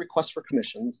often get requests for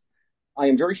commissions. I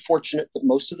am very fortunate that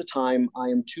most of the time I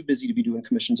am too busy to be doing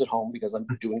commissions at home because I'm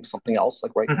doing something else.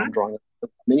 Like right now, I'm Hmm. drawing a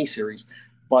mini series.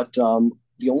 But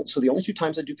the only two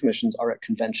times I do commissions are at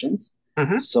conventions.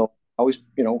 Hmm. So I always,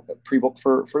 pre-book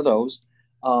for those.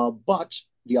 But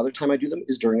the other time I do them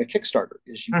is during a Kickstarter.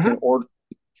 Is you can Hmm. order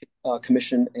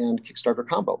commission and Kickstarter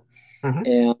combo. Hmm.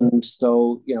 And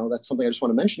so, that's something I just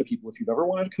want to mention to people. If you've ever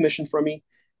wanted a commission from me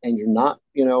and you're not,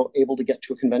 able to get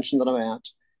to a convention that I'm at,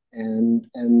 and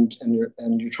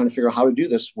you're trying to figure out how to do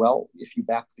this, well, if you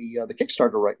back the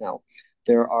Kickstarter right now,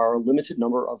 there are a limited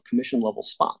number of commission level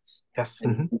spots, Yes.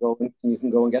 and Hmm. you can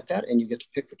go and get that, and you get to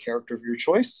pick the character of your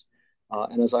choice.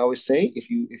 And as I always say, if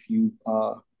you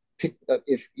pick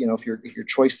if you know if your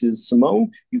choice is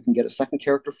Simone, you can get a second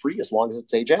character free as long as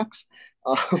it's Ajax,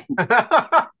 uh,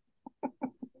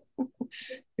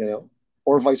 you know,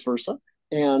 or vice versa.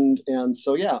 And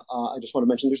so yeah, I just want to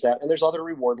mention there's that, and there's other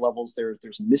reward levels.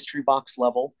 There's mystery box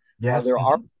level. Yes.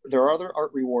 Hmm. There are other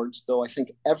art rewards, though. I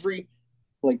think every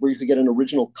like where you could get an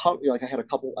original cover. Like I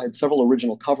had several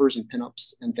original covers and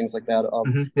pinups and things like that of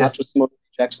Hmm. not Yes. just Simone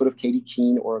Jax, but of Katie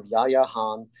Keene or of Yaya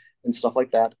Han and stuff like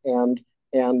that. And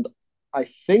I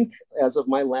think as of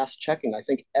my last checking, I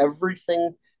think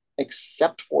everything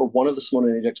except for one of the Simone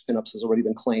and Ajax pinups has already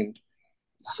been claimed.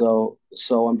 So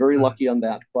I'm very lucky on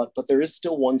that. But there is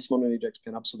still one Simone and Ajax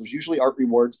pinup. So there's usually art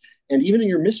rewards, and even in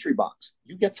your mystery box,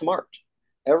 you get some art.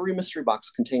 Every mystery box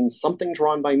contains something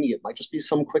drawn by me. It might just be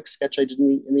some quick sketch I did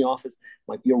in the office. It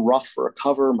might be a rough for a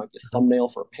cover, it might be a thumbnail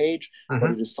for a page, but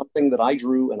Hmm. it is something that I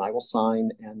drew and I will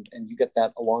sign, and you get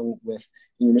that along with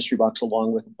in your mystery box,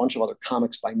 along with a bunch of other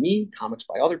comics by me, comics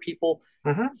by other people.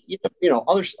 Hmm.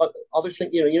 Other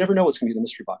things. You never know what's going to be in the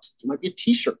mystery box. It might be a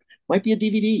T-shirt, might be a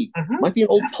DVD, Hmm. might be an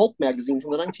old pulp magazine from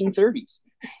the 1930s.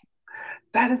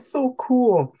 That is so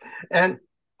cool. And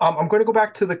I'm going to go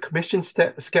back to the commission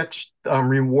sketch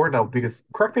reward level because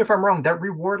correct me if I'm wrong. That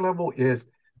reward level is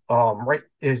right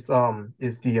is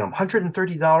the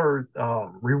 $130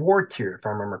 reward tier if I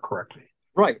remember correctly.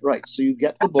 Right, right. So you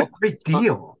get the That's a book. great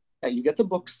deal. You get the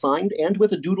book signed and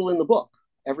with a doodle in the book.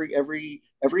 Every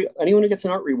anyone who gets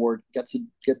an art reward gets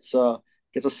a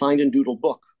signed and doodled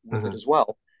book with it Hmm. as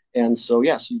well. And so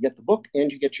yeah, so you get the book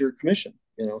and you get your commission.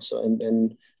 So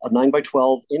and a 9 by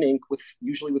 12 in ink with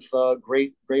usually with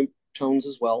gray tones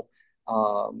as well.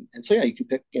 And so yeah, you can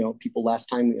pick people last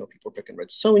time people were picking Red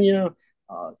Sonja,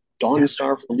 Dawn Yes.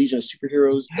 Star for the Legion of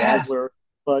Superheroes, Yes. Dazzler.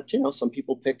 But some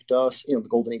people picked the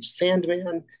Golden Age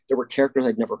Sandman. There were characters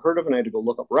I'd never heard of, and I had to go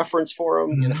look up reference for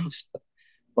them. Mhm.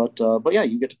 But yeah,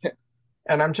 you get to pick.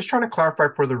 And I'm just trying to clarify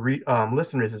for the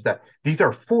listeners is that these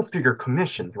are full figure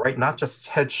commissions, right? Not just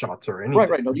headshots or Right, anything.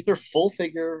 right. No, these are full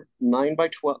figure 9 by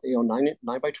 12, 9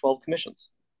 by 12 commissions.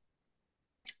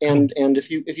 And if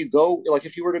you go like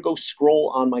if you were to go scroll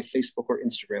on my Facebook or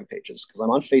Instagram pages, because I'm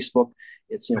on Facebook,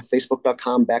 it's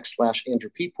facebook.com/Andrew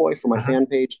Pepoy for my Mhm. fan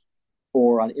page,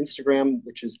 or on Instagram,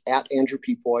 which is at Andrew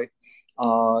Pepoy.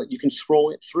 You can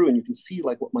scroll it through and you can see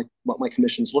like what my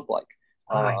commissions look like.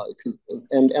 Hi.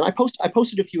 And I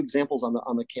posted a few examples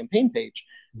on the campaign page,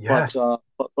 Yes.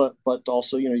 but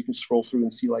also you can scroll through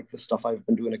and see like the stuff I've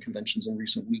been doing at conventions in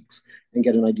recent weeks and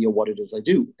get an idea what it is I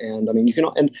do. And I mean you can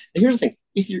and here's the thing,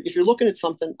 if you're looking at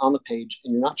something on the page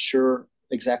and you're not sure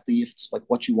exactly if it's like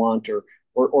what you want or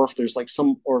if there's like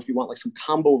or if you want like some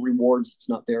combo rewards that's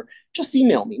not there, just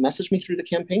email me, message me through the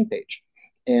campaign page,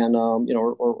 and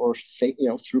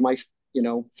through my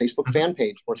Facebook Mhm. fan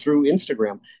page or through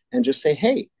Instagram, and just say,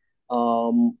 hey,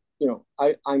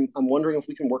 I'm wondering if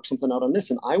we can work something out on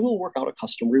this, and I will work out a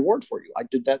custom reward for you. I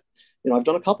did that. I've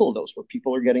done a couple of those where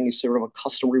people are getting a sort of a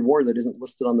custom reward that isn't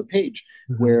listed on the page,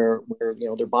 Mhm. where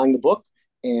they're buying the book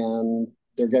and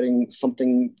they're getting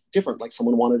something different. Like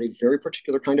someone wanted a very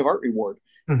particular kind of art reward,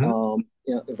 Mhm.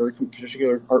 a very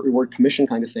particular art reward commission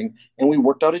kind of thing, and we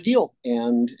worked out a deal.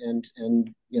 And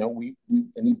we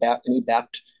and he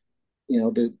backed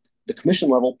the commission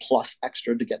level plus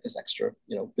extra to get this extra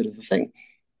bit of the thing.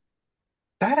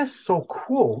 That is so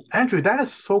cool. Andrew, that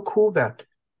is so cool that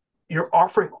you're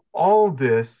offering all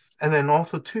this and then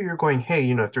also too you're going, hey,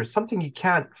 if there's something you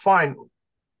can't find,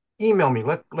 email me.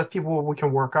 Let's see what we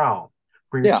can work out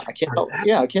for your Yeah, character. That's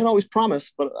I can't always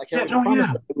promise, but I can't yeah, always no, promise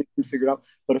yeah. that we can figure it out.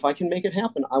 But if I can make it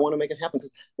happen, I want to make it happen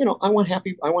because I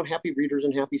want happy readers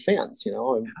and happy fans, and I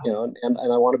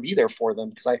want to be there for them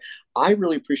because I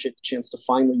really appreciate the chance to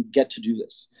finally get to do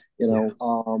this. Yes.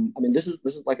 I mean, this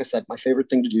is like I said, my favorite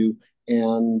thing to do,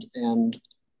 and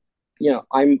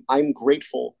I'm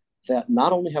grateful that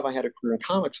not only have I had a career in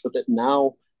comics, but that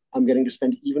now I'm getting to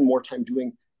spend even more time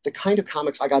doing the kind of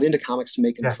comics I got into comics to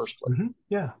make in the Yes. first place.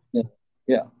 Yeah. Yeah,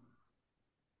 yeah.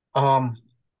 Um,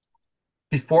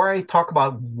 before I talk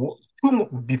about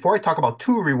before I talk about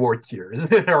two reward tiers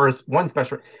or one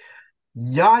special,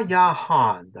 Yaya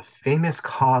Han, the famous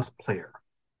cosplayer.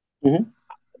 Mhm.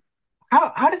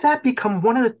 How did that become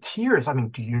one of the tiers? I mean,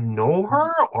 do you know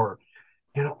her or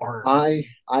or I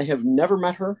have never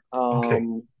met her. okay.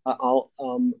 I'll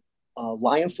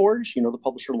Lion Forge, the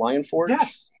publisher Lion Forge,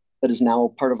 Yes. that is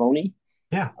now part of Oni.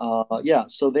 Yeah. Yeah,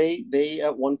 so they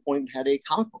at one point had a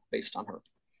comic book based on her,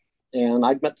 and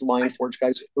I'd met the Lion Forge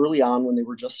guys early on when they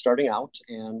were just starting out,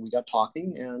 and we got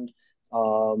talking, and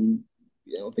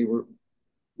they were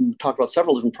we talked about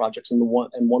several different projects, and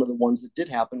one of the ones that did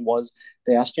happen was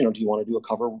they asked, do you want to do a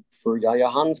cover for Yaya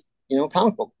Han's,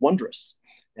 comic book Wondrous?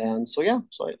 And so yeah,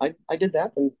 so I did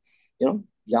that, and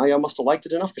Yaya must have liked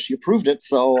it enough because she approved it.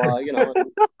 So I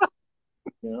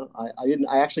didn't.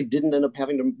 I actually didn't end up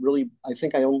having to really. I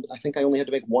think I only had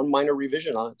to make one minor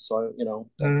revision on it. So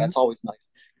Mhm. that's always nice.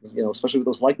 Especially with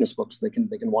those likeness books, they can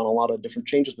want a lot of different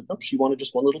changes. But nope, she wanted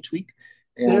just one little tweak,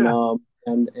 and Yeah.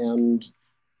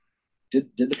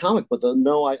 did the comic. But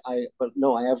no, I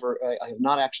have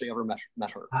not actually ever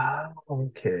met her. Ah,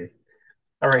 okay.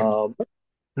 All right. But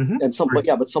Mm-hmm. and some but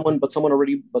yeah but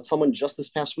someone just this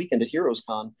past weekend at Heroes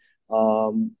Con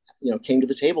came to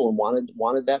the table and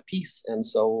wanted that piece, and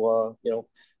so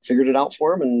figured it out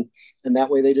for them, and that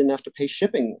way they didn't have to pay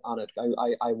shipping on it.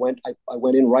 I went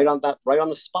in right on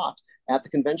the spot at the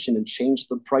convention and changed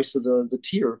the price of the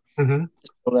tier Mm-hmm.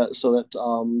 so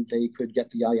that they could get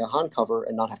the Yaya Han cover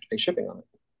and not have to pay shipping on it.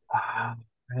 Wow.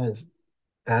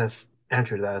 That is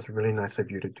Andrew, that is really nice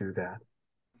of you to do that.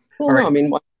 Well, All no, right. I mean,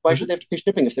 why Mhm. should they have to pay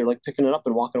shipping if they're like picking it up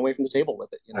and walking away from the table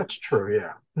with it? That's true,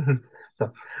 yeah. Mhm.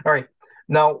 So, all right.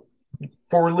 Now,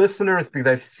 for listeners, because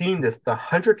I've seen this, the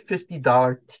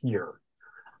 $150 tier.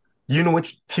 You know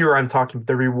which tier I'm talking,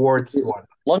 the rewards one.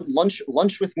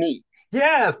 Lunch with me.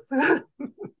 Yes.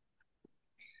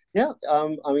 Yeah,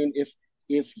 I mean,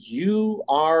 if you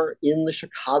are in the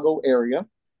Chicago area,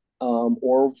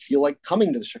 or feel like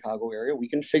coming to the Chicago area, we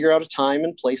can figure out a time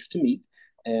and place to meet,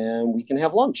 and we can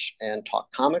have lunch and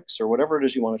talk comics or whatever it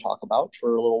is you want to talk about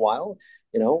for a little while.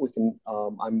 We can.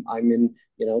 I'm in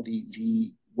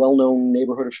the well-known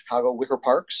neighborhood of Chicago, Wicker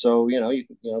Park, so a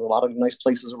lot of nice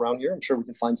places around here. I'm sure we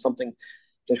can find something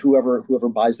that whoever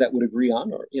buys that would agree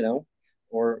on,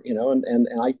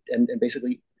 and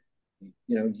basically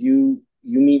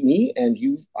you meet me and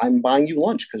I'm buying you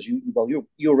lunch because you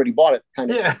already bought it, kind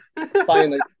of Yeah.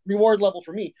 buying the reward level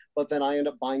for me, but then I end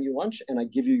up buying you lunch and I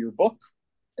give you your book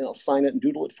and I'll sign it and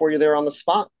doodle it for you there on the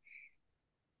spot,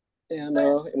 and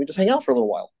we just hang out for a little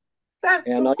while. That's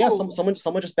And so yeah, cool.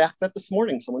 someone just backed that this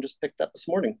morning. Someone just picked that this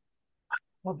morning.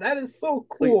 Well, that is so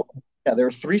So cool. yeah, there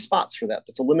are three spots for that.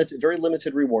 That's a very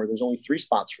limited reward. There's only three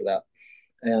spots for that.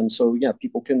 And so yeah,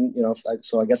 people can,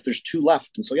 so I guess there's two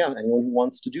left. And so yeah, anyone who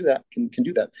wants to do that can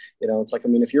do that. It's like, I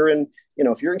mean, if you're in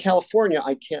California,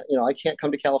 I can't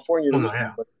come to California to Oh, no, meet you,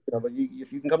 yeah. but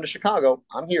if you can come to Chicago,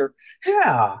 I'm here.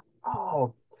 Yeah.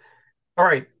 Oh, all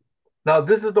right. Now,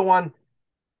 this is the one.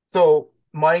 So,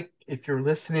 Mike, if you're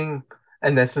listening,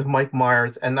 and this is Mike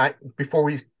Myers, and I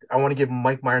want to give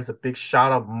Mike Myers a big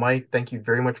shout out. Mike, thank you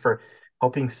very much for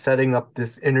helping setting up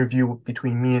this interview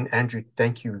between me and Andrew.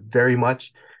 Thank you very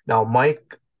much. Now,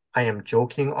 Mike, I am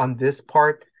joking on this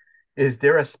part. Is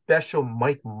there a special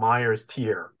Mike Myers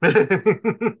tier?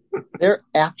 There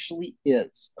actually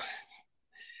is.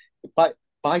 By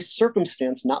by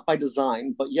circumstance, not by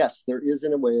design, but yes, there is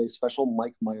in a way a special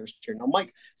Mike Myers tier. Now,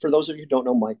 Mike, for those of you who don't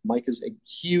know Mike is a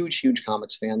huge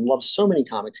comics fan, loves so many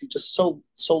comics. He's just so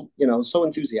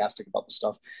enthusiastic about the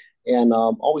stuff, and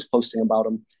always posting about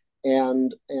them.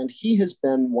 And he has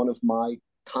been one of my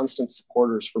constant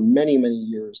supporters for many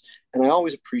years, and I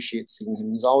always appreciate seeing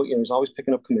him. He's always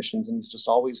picking up commissions, and he's just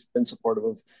always been supportive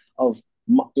of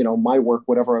my work,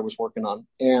 whatever I was working on.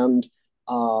 And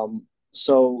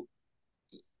so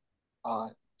uh,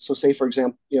 so say for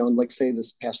example, and like say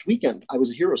this past weekend, I was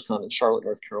at Heroes Con in Charlotte,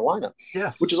 North Carolina, which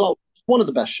Yes. is all one of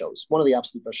the best shows, one of the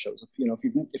absolute best shows.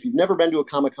 If you've never been to a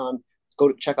Comic Con, go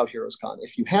to check out Heroes Con.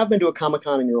 If you have been to a Comic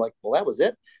Con and you're like, well, that was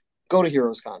it, go to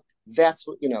Heroes Con. That's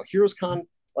what Heroes Con.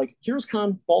 Like Heroes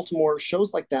Con, Baltimore,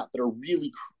 shows like that are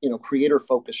really creator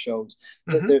focused shows.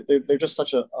 That Hmm. they're just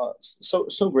such a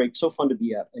so great, so fun to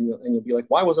be at, and you'll be like,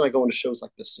 why wasn't I going to shows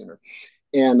like this sooner?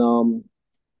 And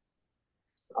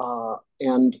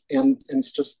and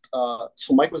it's just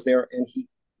so Mike was there and he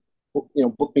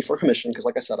booked me for a commission because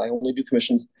like I said I only do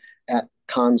commissions at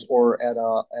cons or at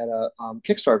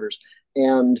Kickstarters,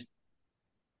 and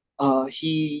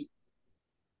he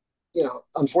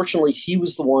unfortunately he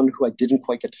was the one who I didn't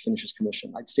quite get to finish his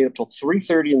commission. I'd stayed up till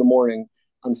 3:30 in the morning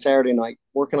on Saturday night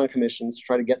working on commissions to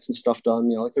try to get some stuff done.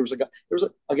 Like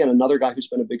again another guy who's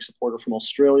been a big supporter from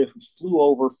Australia who flew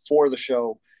over for the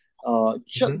show, Hmm.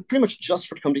 pretty much just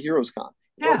for to come to Heroes Con.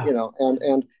 Yeah.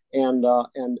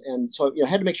 And so I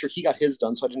had to make sure he got his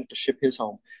done, so I didn't have to ship his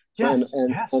home. Yes.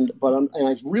 Yes. And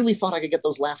I really thought I could get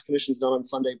those last commissions done on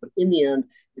Sunday, but in the end,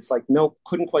 it's like nope,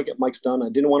 couldn't quite get Mike's done. I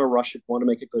didn't want to rush it, want to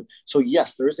make it good. So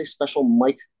yes, there is a special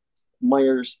Mike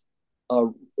Myers uh,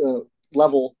 uh,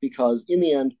 level because in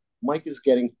the end, Mike is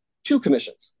getting two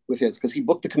commissions with his because he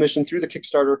booked the commission through the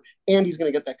Kickstarter, and he's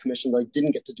going to get that commission that I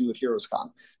didn't get to do at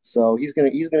HeroesCon. So he's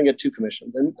going to get two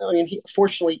commissions, and I mean,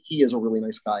 fortunately, he is a really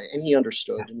nice guy, and he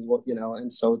understood, Yes. and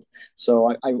and so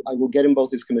I will get him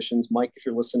both his commissions. Mike, if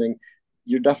you're listening,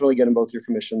 you're definitely getting both your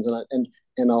commissions, and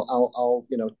I'll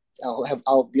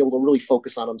be able to really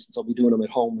focus on them since I'll be doing them at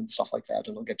home and stuff like that,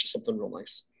 and I'll get you something real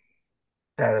nice.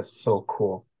 That is so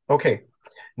cool. Okay.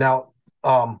 Now,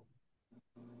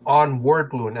 on Word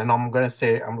Balloon, and I'm gonna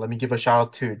say, let me give a shout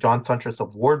out to John Suntress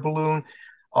of Word Balloon,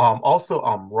 also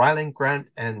Ryland Grant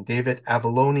and David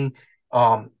Avalone.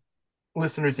 Um,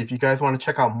 Listeners, if you guys want to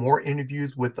check out more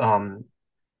interviews with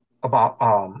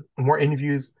about more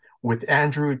interviews with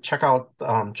Andrew, check out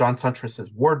John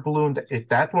Suntress's Word Balloon.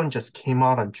 That one just came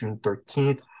out on June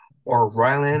 13th, or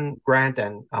Ryland Grant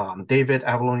and David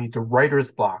Avalone, The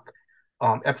Writer's Block,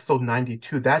 episode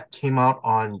 92. That came out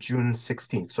on June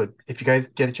 16th. So if you guys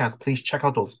get a chance, please check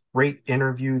out those great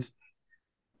interviews.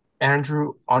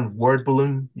 Andrew, on Word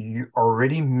Balloon, you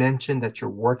already mentioned that you're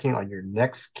working on your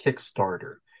next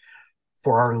Kickstarter.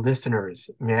 For our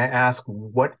listeners, may I ask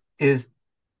what is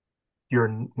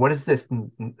this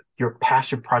your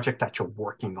passion project that you're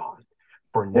working on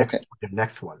for Okay. the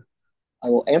next one? I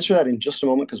will answer that in just a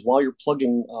moment because while you're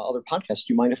plugging other podcasts,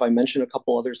 do you mind if I mention a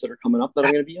couple others that are coming up that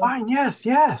I'm That's going to be on? fine. Yes,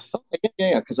 yes.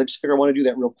 Yeah, because I just figure I want to do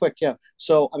that real quick. Yeah.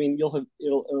 So, I mean, it'll,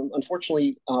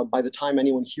 unfortunately, by the time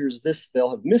anyone hears this,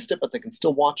 they'll have missed it, but they can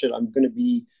still watch it. I'm going to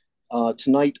be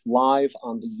tonight live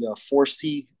on the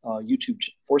 4C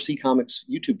Comics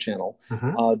YouTube channel,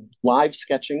 Hmm. live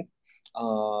sketching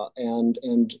and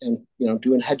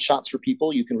doing headshots for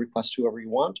people. You can request whoever you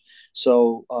want.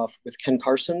 So with Ken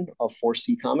Carson of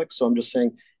 4C Comics. So I'm just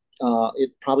saying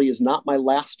it probably is not my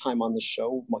last time on this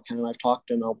show. Ken and I've talked,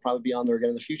 and I'll probably be on there again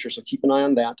in the future. So keep an eye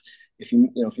on that. If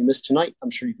you missed tonight, I'm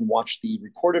sure you can watch the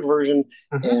recorded version,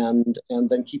 Hmm. and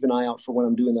then keep an eye out for when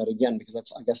I'm doing that again, because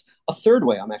that's, I guess, a third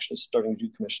way I'm actually starting to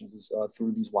do commissions is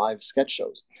through these live sketch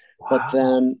shows. But Wow.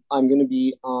 then I'm going to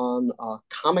be on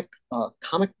Comic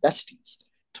Besties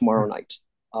tomorrow night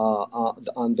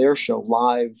on their show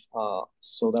live.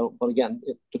 So that, but again,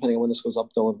 depending on when this goes up,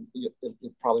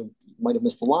 it probably might have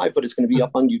missed the live, but it's going to be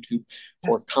up on YouTube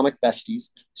for Yes. Comic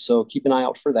Besties. So keep an eye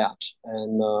out for that.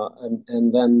 And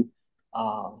then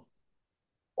uh,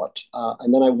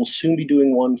 and then I will soon be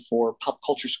doing one for Pop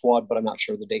Culture Squad, but I'm not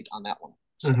sure the date on that one.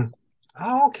 So Hmm.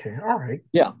 Oh, okay. All right.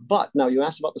 yeah, but now you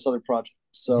asked about this other project.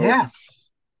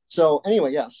 Yes. So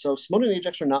anyway, yeah. So Simone and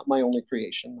Ajax are not my only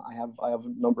creation. I have a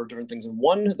number of different things, and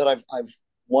one that I've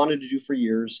wanted to do for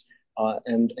years,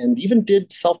 and even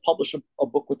did self-publish a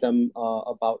book with them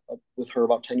about with her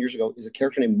about 10 years ago, is a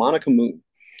character named Monica Moon,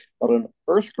 about an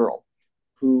Earth girl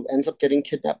who ends up getting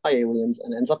kidnapped by aliens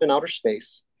and ends up in outer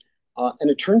space. And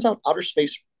it turns out outer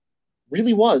space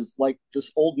really was like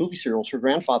this old movie serials her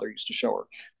grandfather used to show her,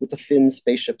 with the thin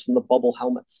spaceships and the bubble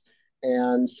helmets.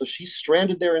 And so she's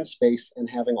stranded there in space and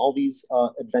having all these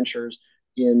adventures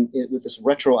with this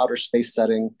retro outer space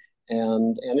setting.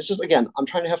 And it's just, again, I'm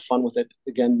trying to have fun with it.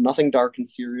 Again, nothing dark and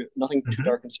serious, nothing too Hmm.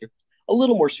 dark and serious. A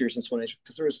little more serious than Swan Age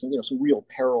because there is some real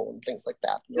peril and things like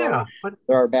that. Yeah, but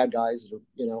There are bad guys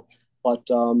that are,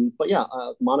 but yeah,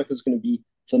 Monica's going to be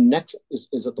the next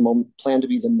is at the moment planned to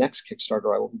be the next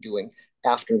Kickstarter I will be doing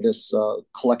after this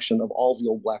collection of all the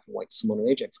old black and white Simone and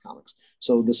Ajax comics.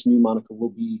 So this new Monica will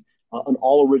be an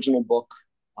all original book.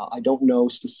 I don't know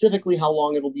specifically how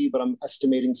long it'll be, but I'm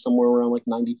estimating somewhere around like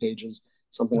 90 pages,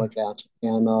 something like that.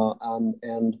 And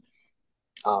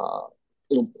uh,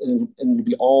 it'll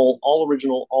be all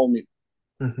original, all new,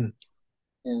 mhm.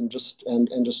 and just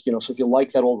so if you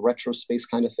like that old retro space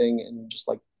kind of thing and just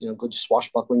like good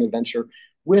swashbuckling adventure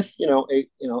with a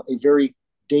very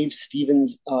Dave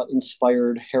Stevens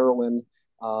inspired heroine,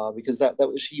 because that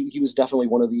was he was definitely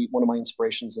one of my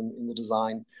inspirations in the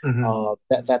design. Mhm.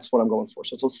 That's what I'm going for.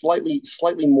 So it's a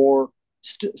slightly more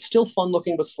still fun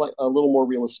looking, but a little more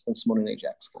realistic than Simone and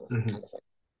Ajax Mhm. kind of thing.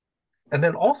 And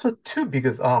then also too,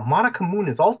 because Monica Moon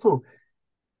is also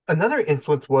another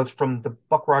influence was from the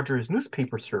Buck Rogers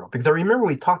newspaper serial. Because I remember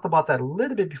we talked about that a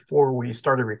little bit before we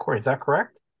started recording. Is that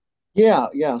correct? Yeah,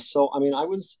 yeah. So I mean, I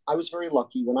was very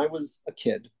lucky when I was a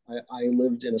kid. I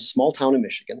lived in a small town in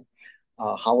Michigan,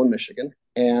 Holland, Michigan,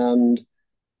 and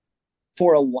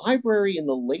for a library in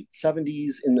the late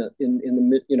 70s in the in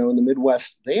the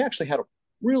Midwest, they actually had a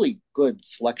really good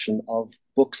selection of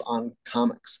books on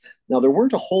comics. Now there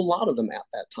weren't a whole lot of them at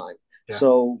that time. Yes.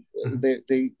 So Mhm.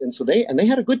 they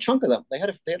had a good chunk of them. They had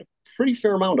a pretty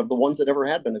fair amount of the ones that ever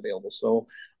had been available. So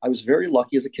I was very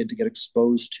lucky as a kid to get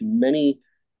exposed to many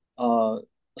uh,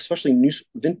 especially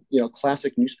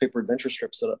classic newspaper adventure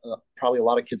strips that probably a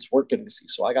lot of kids weren't getting to see.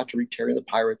 So I got to read Terry and the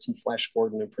Pirates and Flash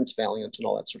Gordon and Prince Valiant and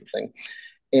all that sort of thing.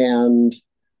 And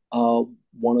uh,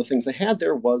 one of the things they had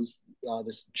there was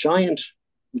this giant,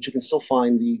 which you can still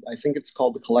find. I think it's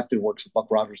called the Collected Works of Buck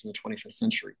Rogers in the 25th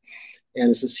Century, and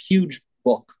it's this huge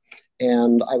book.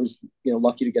 And I was,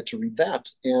 lucky to get to read that.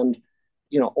 And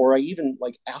or I even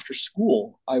like after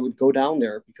school, I would go down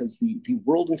there because the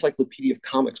World Encyclopedia of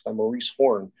Comics by Maurice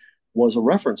Horn was a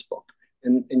reference book,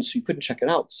 and so you couldn't check it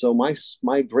out. So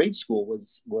my grade school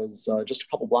was just a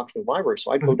couple blocks from the library,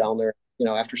 so I'd go Mhm. down there,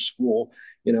 after school,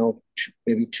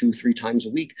 maybe 2, 3 times a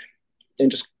week, and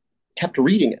just kept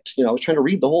reading it. I was trying to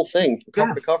read the whole thing from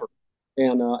cover to Yes. cover,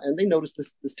 and they noticed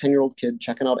this 10-year-old kid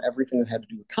checking out everything that had to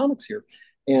do with comics here,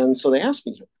 and so they asked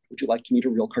me, "Would you like to meet a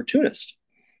real cartoonist?"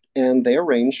 And they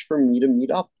arranged for me to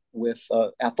meet up with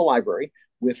at the library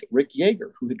with Rick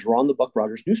Yeager, who had drawn the Buck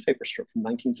Rogers newspaper strip from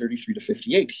 1933 to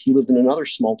 58. He lived in another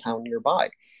small town nearby,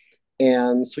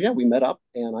 and so yeah, we met up,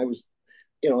 and I was,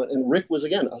 and Rick was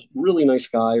again a really nice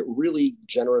guy, really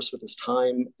generous with his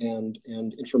time and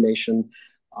information,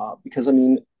 because I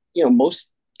mean,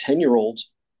 most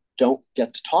 10-year-olds don't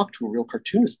get to talk to a real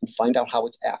cartoonist and find out how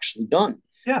it's actually done,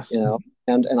 you Yes. know,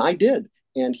 and I did.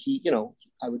 And he,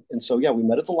 I would, and so yeah, we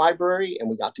met at the library and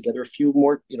we got together a few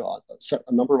more,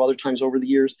 a number of other times over the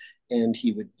years. And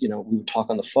he would, we would talk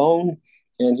on the phone,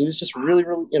 and he was just really,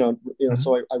 really, Mhm.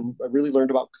 so I really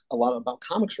learned about a lot about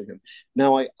comics from him.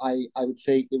 Now, I would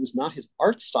say it was not his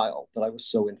art style that I was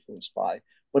so influenced by,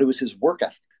 but it was his work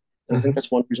ethic. And I think Mhm.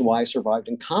 that's one reason why I survived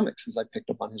in comics is I picked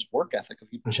up on his work ethic.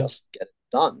 If you Mhm. just get it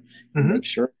done, you Mhm. make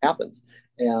sure it happens.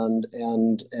 And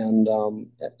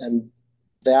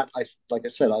that I like I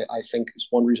said, I think is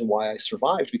one reason why I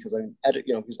survived, because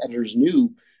because editors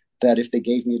knew that if they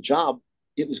gave me a job,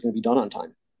 it was going to be done on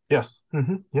time. Yes.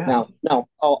 Mhm. Now, Yes. now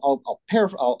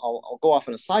I'll go off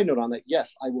on a side note on that.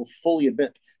 Yes, I will fully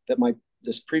admit that my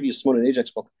this previous Simone and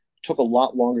Ajax book took a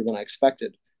lot longer than I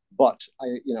expected, but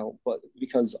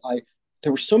because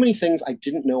there were so many things I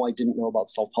didn't know about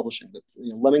self-publishing. That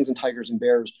Lemmings and Tigers and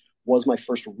Bears was my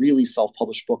first really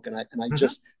self-published book, and I Mhm.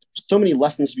 just so many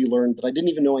lessons to be learned that I didn't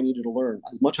even know I needed to learn.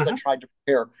 As much as I Mhm. tried to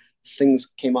prepare, things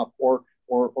came up, or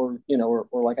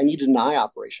like I needed an eye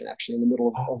operation actually in the middle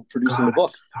of Oh producing the God, I'm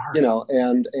book,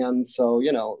 sorry. and so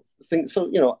things, so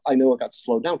I know it got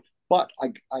slowed down, but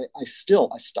I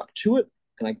stuck to it,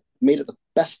 and I made it the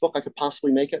best book I could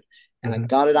possibly make it, and I Mhm.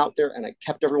 got it out there, and I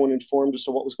kept everyone informed as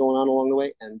to what was going on along the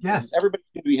way, and Yes. everybody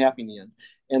seemed to be happy in the end.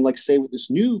 And like say with this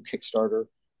new Kickstarter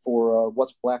for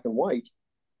What's Black and White,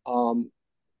 um,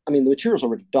 I mean the material's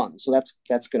already done, so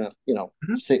that's gonna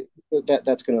Mhm. say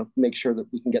that's gonna make sure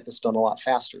that we can get this done a lot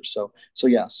faster. So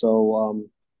yeah, so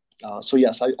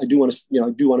yes, I do want to, I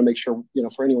do want to make sure,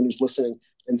 for anyone who's listening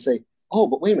and say, oh,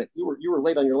 but wait a minute, you were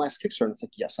late on your last Kickstarter. And it's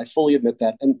like, yes, I fully admit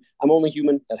that, and I'm only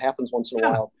human. That happens once in a Yeah.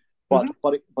 while. Mhm.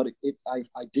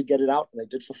 I did get it out, and I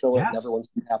did fulfill it, and Yes.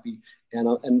 everyone's happy.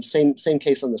 And same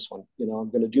case on this one. I'm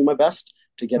going to do my best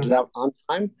to get it Mhm. out on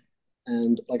time.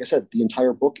 And like I said, the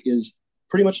entire book is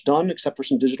pretty much done except for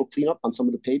some digital cleanup on some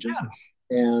of the pages, Yeah.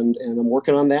 and I'm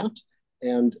working on that,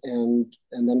 and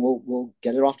then we'll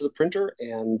get it off to the printer.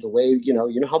 And the way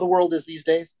how the world is these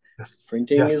days, Yes.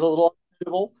 printing is Yes. a little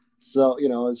unpredictable. So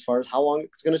as far as how long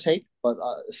it's going to take, but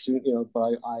soon,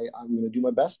 but I'm going to do my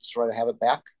best to try to have it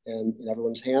back and in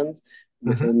everyone's hands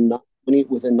Mhm.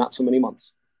 within not so many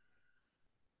months.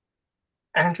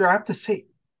 Andrew, I have to say,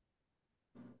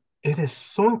 it is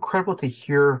so incredible to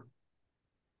hear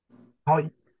how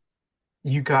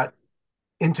you got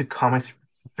into comics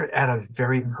at a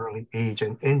very early age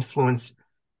and influenced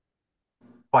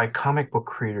by comic book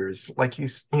creators. Like you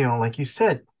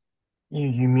said,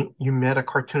 you met a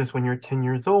cartoonist when you're 10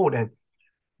 years old, and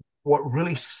what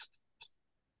really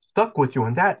stuck with you,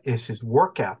 and that is his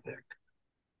work ethic.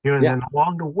 And Yeah, then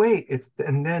along the way, it's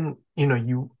and then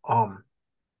you've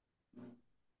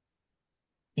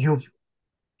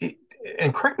it,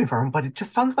 and correct me if I'm wrong, but it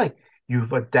just sounds like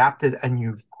you've adapted and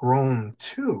you've grown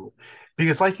too.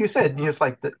 Because like you said, it's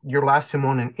like your last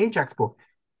Simone and Ajax book,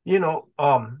 that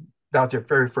was your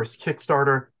very first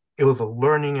Kickstarter. It was a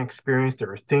learning experience. There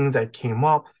were things that came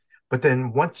up, but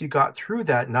then once you got through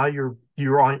that, now you're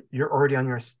already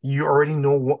on you already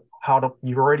know how to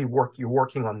you're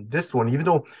working on this one, even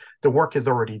though the work is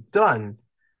already done.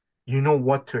 You know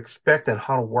what to expect and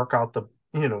how to work out the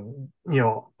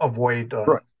avoid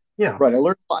right. Yeah. Right. I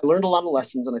learned a lot of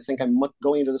lessons, and I think I'm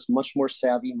going into this much more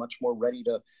savvy, much more ready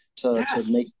to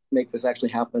Yes. make this actually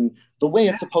happen the way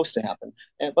it's Yeah. supposed to happen.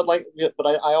 But like, but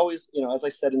I always, as I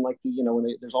said in like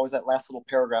there's always that last little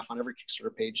paragraph on every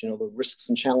Kickstarter page, the risks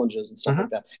and challenges and stuff Hmm. like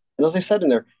that. And as I said in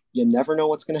there, you never know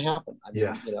what's going to happen. I mean,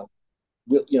 Yes.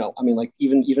 I mean, like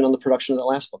even on the production of that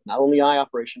last book, not only eye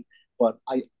operation, but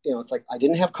it's like I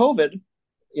didn't have COVID,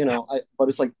 but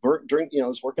it's like during, I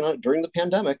was working on it during the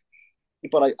pandemic,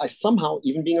 but I somehow,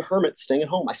 even being a hermit, staying at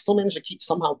home, I still managed to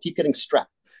somehow keep getting strep,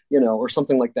 or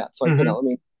something like that. So Hmm. I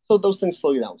mean, so those things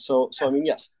slow you down. So I Yes. mean,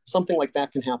 yes, something like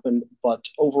that can happen, but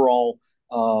overall,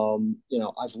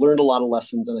 I've learned a lot of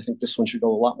lessons, and I think this one should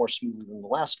go a lot more smoothly than the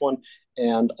last one,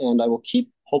 and I will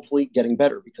keep hopefully getting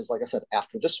better because, like I said,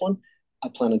 after this one, I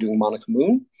plan on doing Monica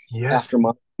Moon. Yes. After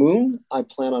Monica Moon, I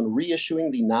plan on reissuing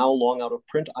the now long out of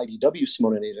print IDW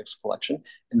Simone and Ajax collection,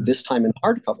 and this time in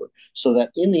hardcover, so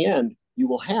that in the end you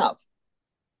will have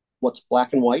what's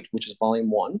black and white, which is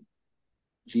volume one,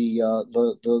 the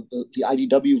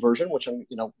IDW version, which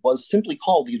was simply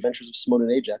called The Adventures of Simone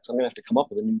and Ajax. I'm gonna have to come up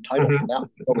with a new title for Hmm. that.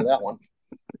 Go with that one,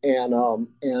 and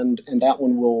that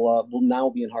one will now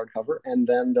be in hardcover, and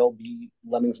then there'll be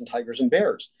Lemmings and Tigers and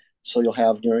Bears. So you'll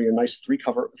have your nice three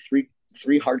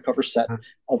hardcover set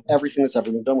of everything that's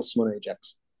ever been done with Simone and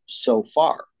Ajax so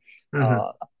far. Hmm.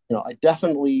 Uh, I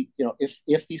definitely,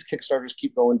 if these Kickstarters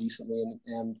keep going decently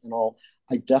and all,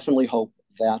 I definitely hope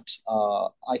that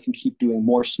I can keep doing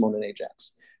more Simone and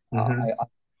Ajax. Hmm. I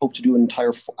hope to do an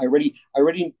entire. I already,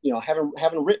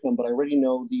 haven't written them, but I already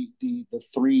know the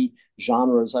three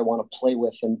genres I want to play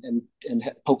with and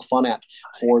poke fun at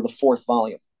for the fourth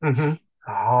volume. Hmm.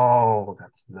 Oh,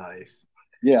 that's nice.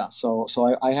 Yeah, so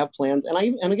I have plans,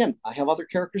 and again, I have other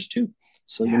characters too.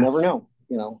 So you never Yes.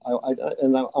 know.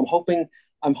 I'm hoping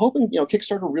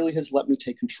Kickstarter really has let me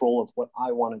take control of what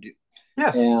I want to do.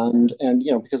 Yes. And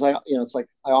because it's like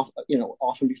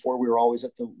often before we were always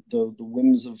at the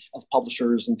whims of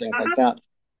publishers and things like Hmm. that,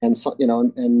 and so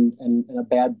and a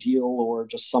bad deal or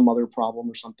just some other problem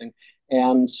or something.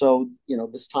 And so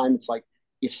this time it's like,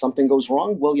 if something goes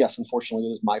wrong, well, yes, unfortunately it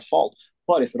was my fault,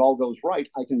 but if it all goes right,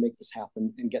 I can make this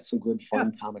happen and get some good fun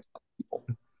Yes. comics out to people.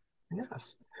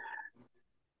 Yes.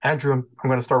 Andrew, I'm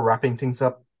going to start wrapping things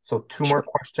up. So two more Sure.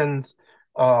 questions.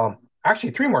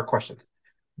 Actually, three more questions.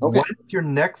 When Okay. is your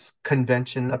next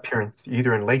convention appearance,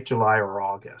 either in late July or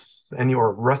August? Any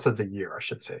or rest of the year, I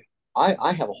should say.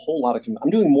 I have a whole lot of I'm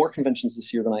doing more conventions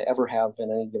this year than I ever have in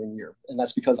any given year, and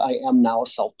that's because I am now a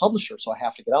self-publisher, so I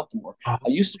have to get out there more. Oh. I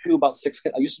used to do about six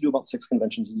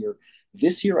conventions a year.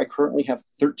 This year, I currently have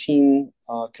 13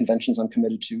 conventions I'm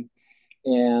committed to,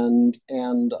 and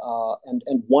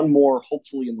one more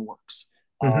hopefully in the works.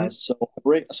 Hmm. So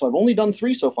I've only done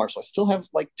three so far, so I still have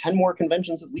like 10 more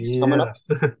conventions at least coming up.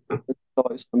 Yes. So,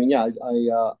 I mean, yeah,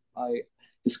 I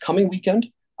this coming weekend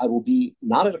I will be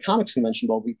not at a comics convention,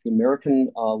 but I'll be at the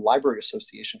American Library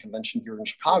Association convention here in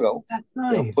Chicago. That's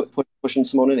nice. Pushing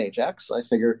Simone and Ajax. I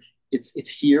figure it's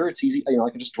here. It's easy. I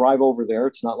can just drive over there.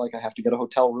 It's not like I have to get a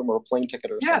hotel room or a plane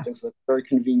ticket or something. So Yes. that's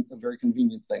a very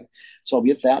convenient thing. So I'll be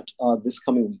at that this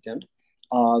coming weekend.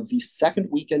 The second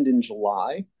weekend in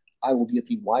July, I will be at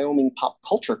the Wyoming Pop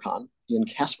Culture Con in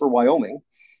Casper, Wyoming.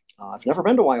 I've never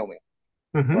been to Wyoming,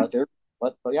 Hmm. but there,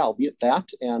 but yeah, I'll be at that,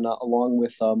 and along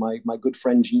with my good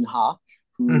friend Gene Ha,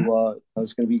 Hmm. who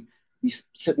is going to be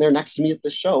sitting there next to me at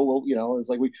this show. Well, it's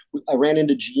like I ran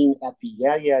into Gene at the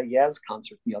Yeah Yeah Yeahs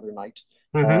concert the other night.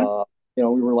 Hmm. Uh,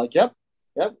 we were like, yep.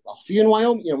 Yep, I'll see you in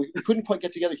Wyoming. We couldn't quite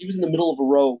get together. He was in the middle of a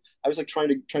row. I was like trying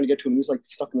to get to him. He was like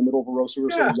stuck in the middle of a row, so we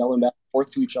were sort Yeah. of yelling back and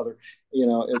forth to each other.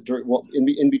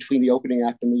 In between the opening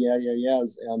act and the Yeah Yeah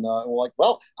Yeahs, and we're like,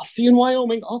 well, I'll see you in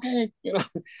Wyoming. Okay,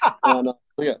 and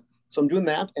so yeah, so I'm doing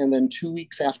that, and then 2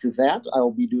 weeks after that, I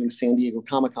will be doing San Diego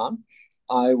Comic Con.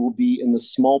 I will be in the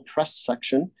small press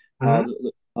section, Hmm.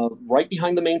 right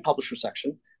behind the main publisher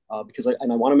section, because I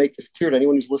want to make this clear to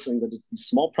anyone who's listening that it's the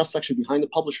small press section behind the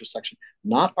publisher section,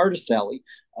 not Artist Alley,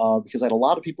 because I had a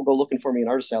lot of people go looking for me in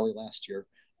Artist Alley last year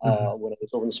Hmm. when I was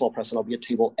over in the small press, and I'll be at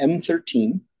table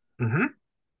M13. Hmm.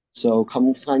 So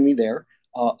come find me there.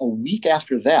 A week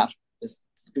after that, it's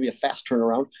going to be a fast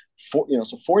turnaround.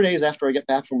 4 days after I get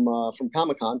back from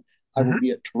Comic Con, I will Hmm.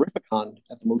 be at Terrificon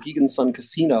at the Mohegan Sun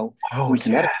Casino Oh, in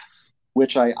Connecticut, yes.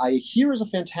 which I hear is a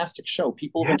fantastic show.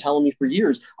 People have Yeah. been telling me for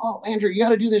years, "Oh, Andrew, you got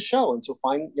to do this show." And so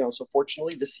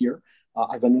fortunately this year,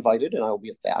 I've been invited, and I will be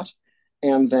at that.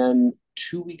 And then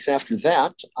 2 weeks after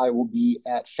that, I will be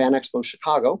at Fan Expo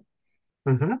Chicago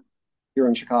Hmm. here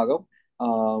in Chicago.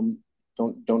 Um,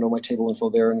 don't know my table info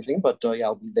there or anything, but yeah,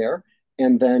 I'll be there.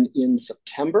 And then in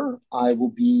September, I will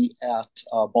be at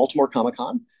Baltimore Comic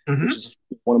Con. Mm-hmm. which is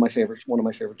one of my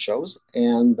favorite shows.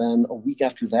 And then a week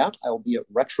after that, I'll be at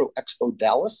Retro Expo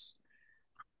Dallas.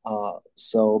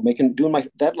 So doing my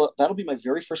that'll be my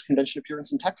very first convention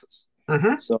appearance in Texas.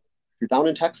 Mm-hmm. So if you're down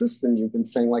in Texas and you've been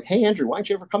saying like, "Hey Andrew, why don't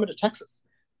you ever come into Texas?"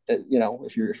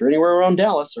 If you're anywhere around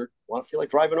Dallas or want to feel like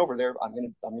driving over there, I'm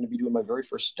gonna be doing my very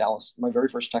first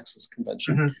Texas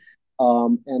convention.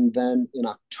 Mm-hmm. And then in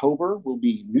October will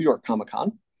be New York Comic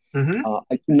Con. Mm-hmm.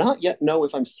 I do not yet know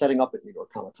if I'm setting up at New York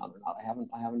Comic Con or not.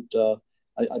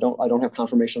 I don't have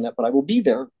confirmation on that, but I will be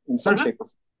there in some Mm-hmm. shape or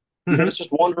form, even if Mm-hmm. it's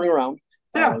just wandering around.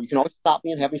 Yeah. You can always stop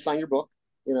me and have me sign your book.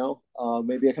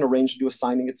 Maybe I can arrange to do a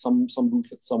signing at some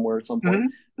booth at somewhere at some point.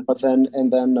 Mm-hmm. But then in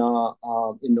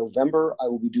November I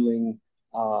will be doing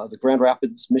the Grand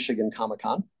Rapids, Michigan Comic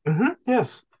Con. Mm-hmm.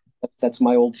 Yes. That's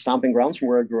my old stomping grounds from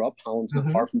where I grew up. Holland's not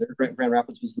Mm-hmm. far from there. Grand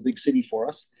Rapids was the big city for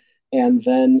us. And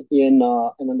then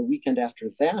the weekend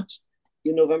after that,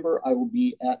 in November, uh, I'll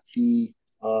be at the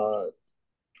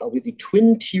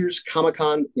Twin Tiers Comic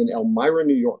Con in Elmira,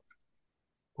 New York.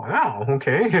 Wow.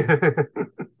 Okay.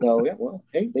 So yeah, well,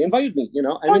 hey, they invited me. I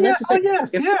Oh mean yeah. that's the Oh thing.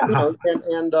 yes. If Yeah.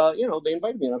 they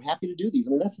invited me, and I'm happy to do these. I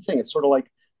mean that's the thing. It's sort of like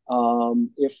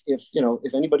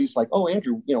if anybody's like, oh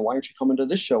Andrew, why aren't you coming to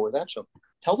this show or that show?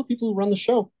 Tell the people who run the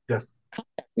show, Yes.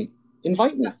 contact me,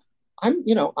 invite me. Yes.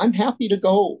 I'm happy to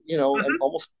go, and Mm-hmm.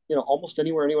 almost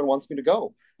anywhere anyone wants me to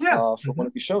go Yes. for Mm-hmm. one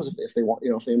of these shows if they want,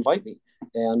 if they invite me.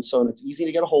 And it's easy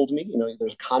to get a hold of me.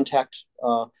 There's a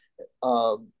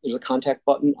contact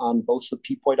button on both the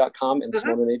pepoy.com and Mm-hmm.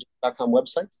 simoneandaj.com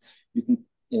websites. You can,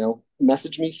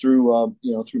 message me through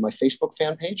my Facebook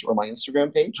fan page or my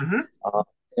Instagram page. Mm-hmm.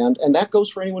 And that goes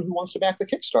for anyone who wants to back the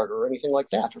Kickstarter or anything like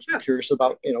that, or if you're Yes. curious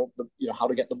about how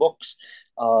to get the books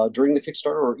during the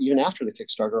Kickstarter or even after the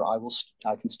Kickstarter.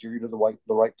 I can steer you to the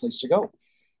right place to go.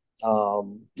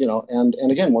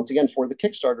 And again, once again, for the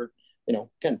Kickstarter,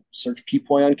 again, search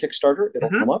Pepoy on Kickstarter, it'll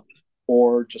Mm-hmm. come up,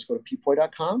 or just go to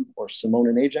pepoy.com or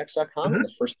simoneandajax.com, and Mm-hmm.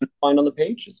 the first thing you find on the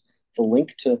page is the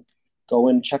link to go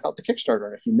and check out the Kickstarter.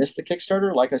 And if you miss the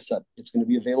Kickstarter, like I said, it's going to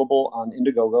be available on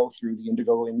Indiegogo through the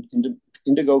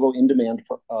Indiegogo in demand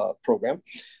program.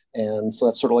 And so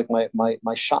that's sort of like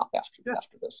my shop after Yes.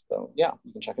 after this. So yeah,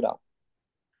 you can check it out.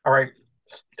 All right.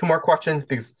 Two more questions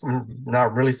because I'm now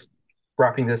really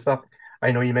wrapping this up.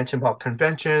 I know you mentioned about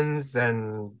conventions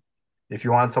and if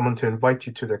you want someone to invite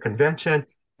you to their convention,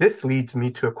 this leads me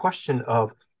to a question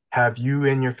of have you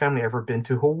and your family ever been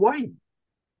to Hawaii?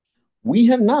 We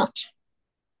have not.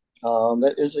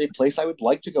 That is a place I would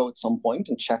like to go at some point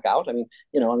and check out. This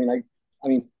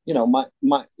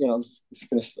is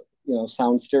going to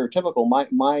sound stereotypical. My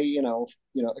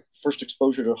first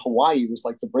exposure to Hawaii was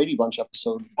like the Brady Bunch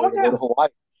episode Oh where they go yeah. to Hawaii.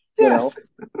 You know,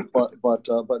 Yes.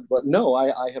 but no,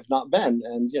 I have not been.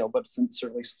 And but since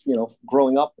certainly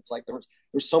growing up, it's like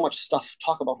there's so much stuff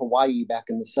talk about Hawaii back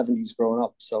in the '70s growing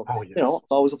up. So Oh yes. it's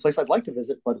always a place I'd like to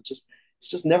visit, but it's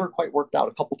just never quite worked out.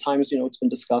 A couple times, it's been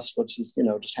discussed, but just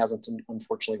hasn't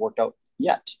unfortunately worked out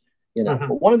yet. Mhm.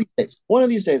 But one of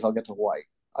these days, I'll get to Hawaii.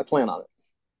 I plan on it.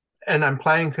 And I'm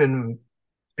planning to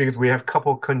because we have a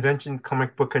couple conventions,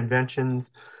 comic book conventions.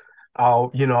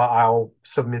 I'll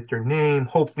submit your name.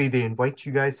 Hopefully they invite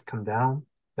you guys to come down.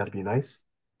 That'd be nice.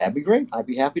 That'd be great. I'd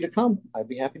be happy to come. I'd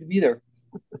be happy to be there.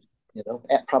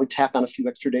 Probably tack on a few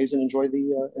extra days and enjoy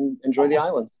the Oh,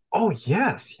 islands. oh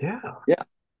yes, yeah. Yeah.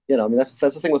 I mean that's the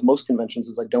thing with most conventions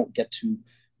is I don't get to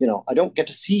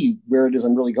see where it is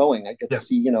I'm really going. I get to Yes.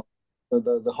 see,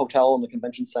 the hotel and the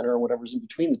convention center and whatever's in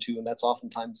between the two, and that's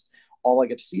oftentimes all I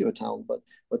get to see of a town.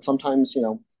 But sometimes,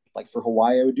 like for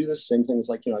Hawaii, I would do this same thing as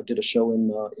like, I did a show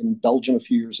in Belgium a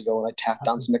few years ago, and I tacked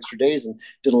on Oh, some extra days and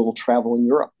did a little travel in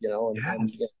Europe, and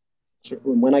yes.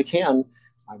 certainly when I can,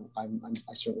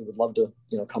 I certainly would love to,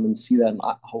 come and see that. And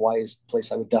Hawaii's a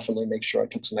place I would definitely make sure I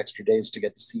took some extra days to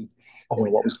get to see, Oh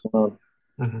what was yes. going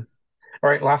on. Mhm. All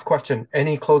right, last question.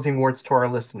 Any closing words to our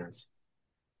listeners?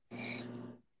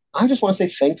 I just want to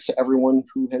say thanks to everyone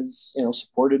who has,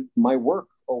 supported my work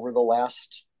over the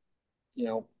last, you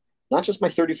know, not just my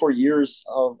 34 years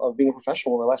of being a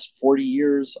professional, the last 40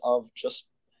 years of just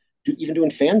even doing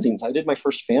fanzines. I did my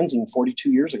first fanzine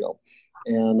 42 years ago,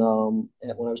 and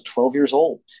when I was 12 years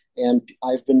old, and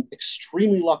I've been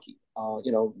extremely lucky.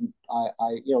 No,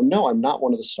 I'm not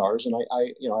one of the stars, and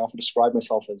I often describe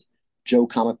myself as Joe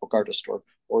comic book artist or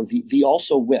the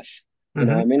also with. I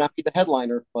Hmm. may not be the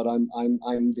headliner, but I'm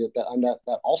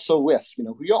that also with,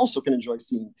 who you also can enjoy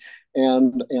seeing,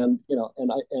 and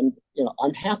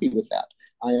I'm happy with that.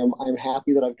 I'm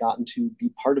happy that I've gotten to be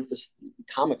part of this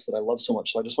comics that I love so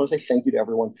much. So I just want to say thank you to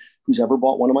everyone who's ever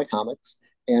bought one of my comics,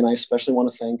 and I especially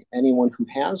want to thank anyone who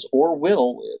has or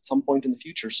will at some point in the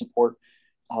future support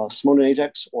Simone and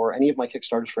Ajax or any of my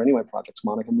Kickstarters for any of my projects,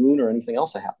 Monica Moon or anything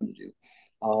else I happen to do,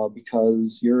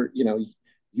 because you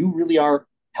really are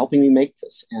helping me make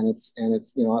this. And it's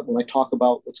when I talk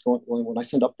about what's going when I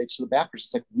send updates to the backers,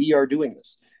 it's like we are doing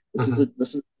this. This is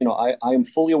I am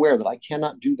fully aware that I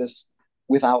cannot do this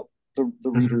without the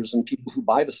readers and people who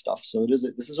buy the stuff. So this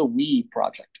is a we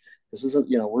project. This isn't,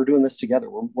 we're doing this together.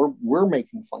 We're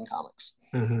making fun comics.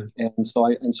 And so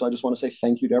I just want to say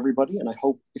thank you to everybody. And I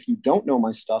hope if you don't know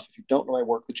my stuff, if you don't know my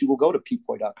work, that you will go to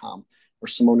pepoy.com or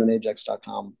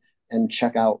simoneandajax.com and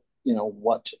check out,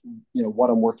 what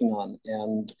I'm working on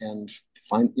and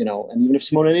find, and even if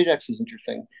Simone and Ajax isn't your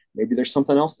thing, maybe there's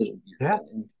something else that'll be your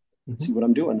thing, and see what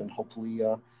I'm doing, and hopefully,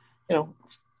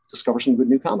 discover some good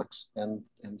new comics.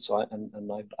 So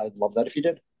I'd love that if you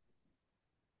did.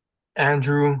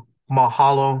 Andrew,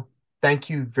 mahalo. Thank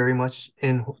you very much.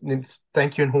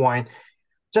 Thank you in Hawaiian.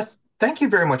 Just thank you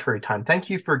very much for your time.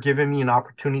 Thank you for giving me an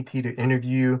opportunity to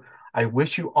interview you. I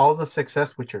wish you all the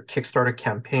success with your Kickstarter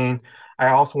campaign.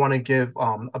 I also want to give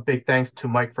a big thanks to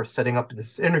Mike for setting up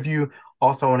this interview.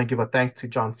 Also, I want to give a thanks to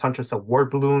John Suntress of Word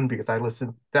Balloon, because I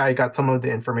got some of the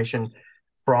information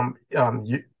from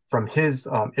his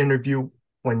interview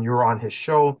when you were on his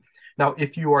show. Now,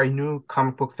 if you are a new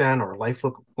comic book fan or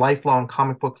lifelong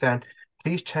comic book fan,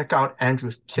 please check out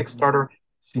Andrew's Kickstarter,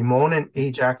 Simone and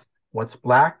Ajax, What's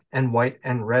Black and White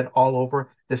and Red All Over.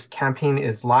 This campaign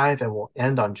is live and will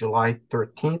end on July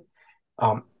 13th.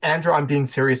 Andrew, I'm being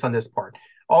serious on this part.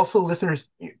 Also, listeners,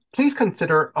 please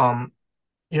consider,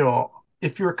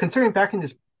 if you're considering backing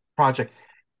this project,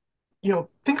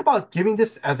 think about giving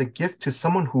this as a gift to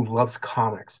someone who loves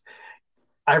comics.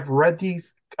 I've read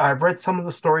some of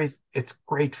the stories. It's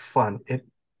great fun.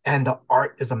 And the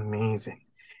art is amazing.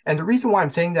 And the reason why I'm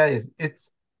saying that is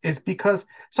because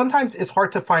sometimes it's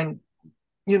hard to find,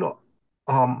 a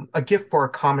gift for a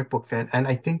comic book fan. And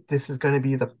I think this is going to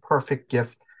be the perfect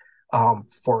gift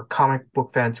for comic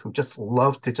book fans who just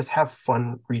love to just have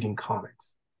fun reading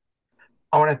comics.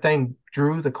 I want to thank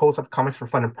Drew, the co-host of Comics for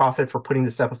Fun and Profit, for putting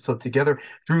this episode together.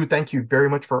 Drew, thank you very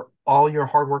much for all your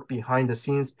hard work behind the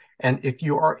scenes. And if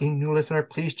you are a new listener,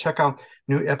 please check out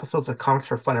new episodes of Comics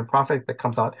for Fun and Profit that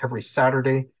comes out every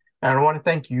Saturday. And I want to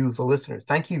thank you, the listeners.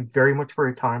 Thank you very much for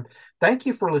your time. Thank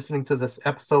you for listening to this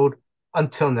episode.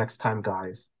 Until next time,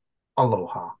 guys.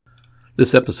 Aloha.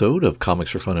 This episode of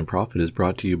Comics for Fun and Profit is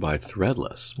brought to you by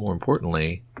Threadless. More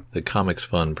importantly, the Comics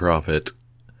Fun Profit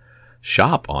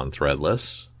shop on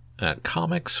Threadless at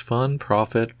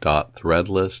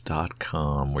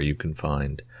comicsfunprofit.threadless.com, where you can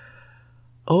find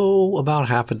about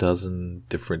half a dozen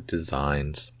different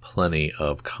designs, plenty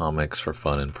of Comics for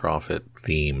Fun and Profit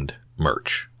themed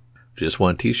merch. If you just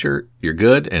want a t-shirt, you're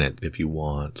good, and if you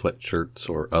want sweatshirts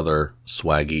or other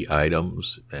swaggy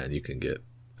items, and you can get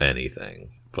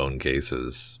anything. Phone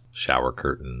cases, shower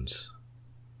curtains,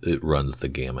 it runs the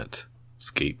gamut.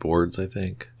 Skateboards, I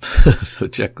think. So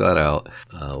check that out.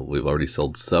 We've already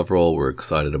sold several. We're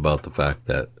excited about the fact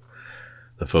that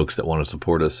the folks that want to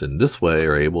support us in this way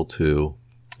are able to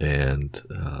and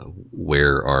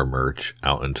wear our merch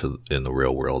out in the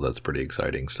real world. That's pretty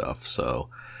exciting stuff. So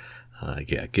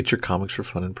get your Comics for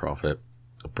Fun and Profit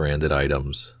branded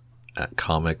items at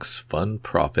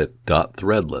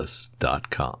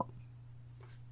comicsfunprofit.threadless.com.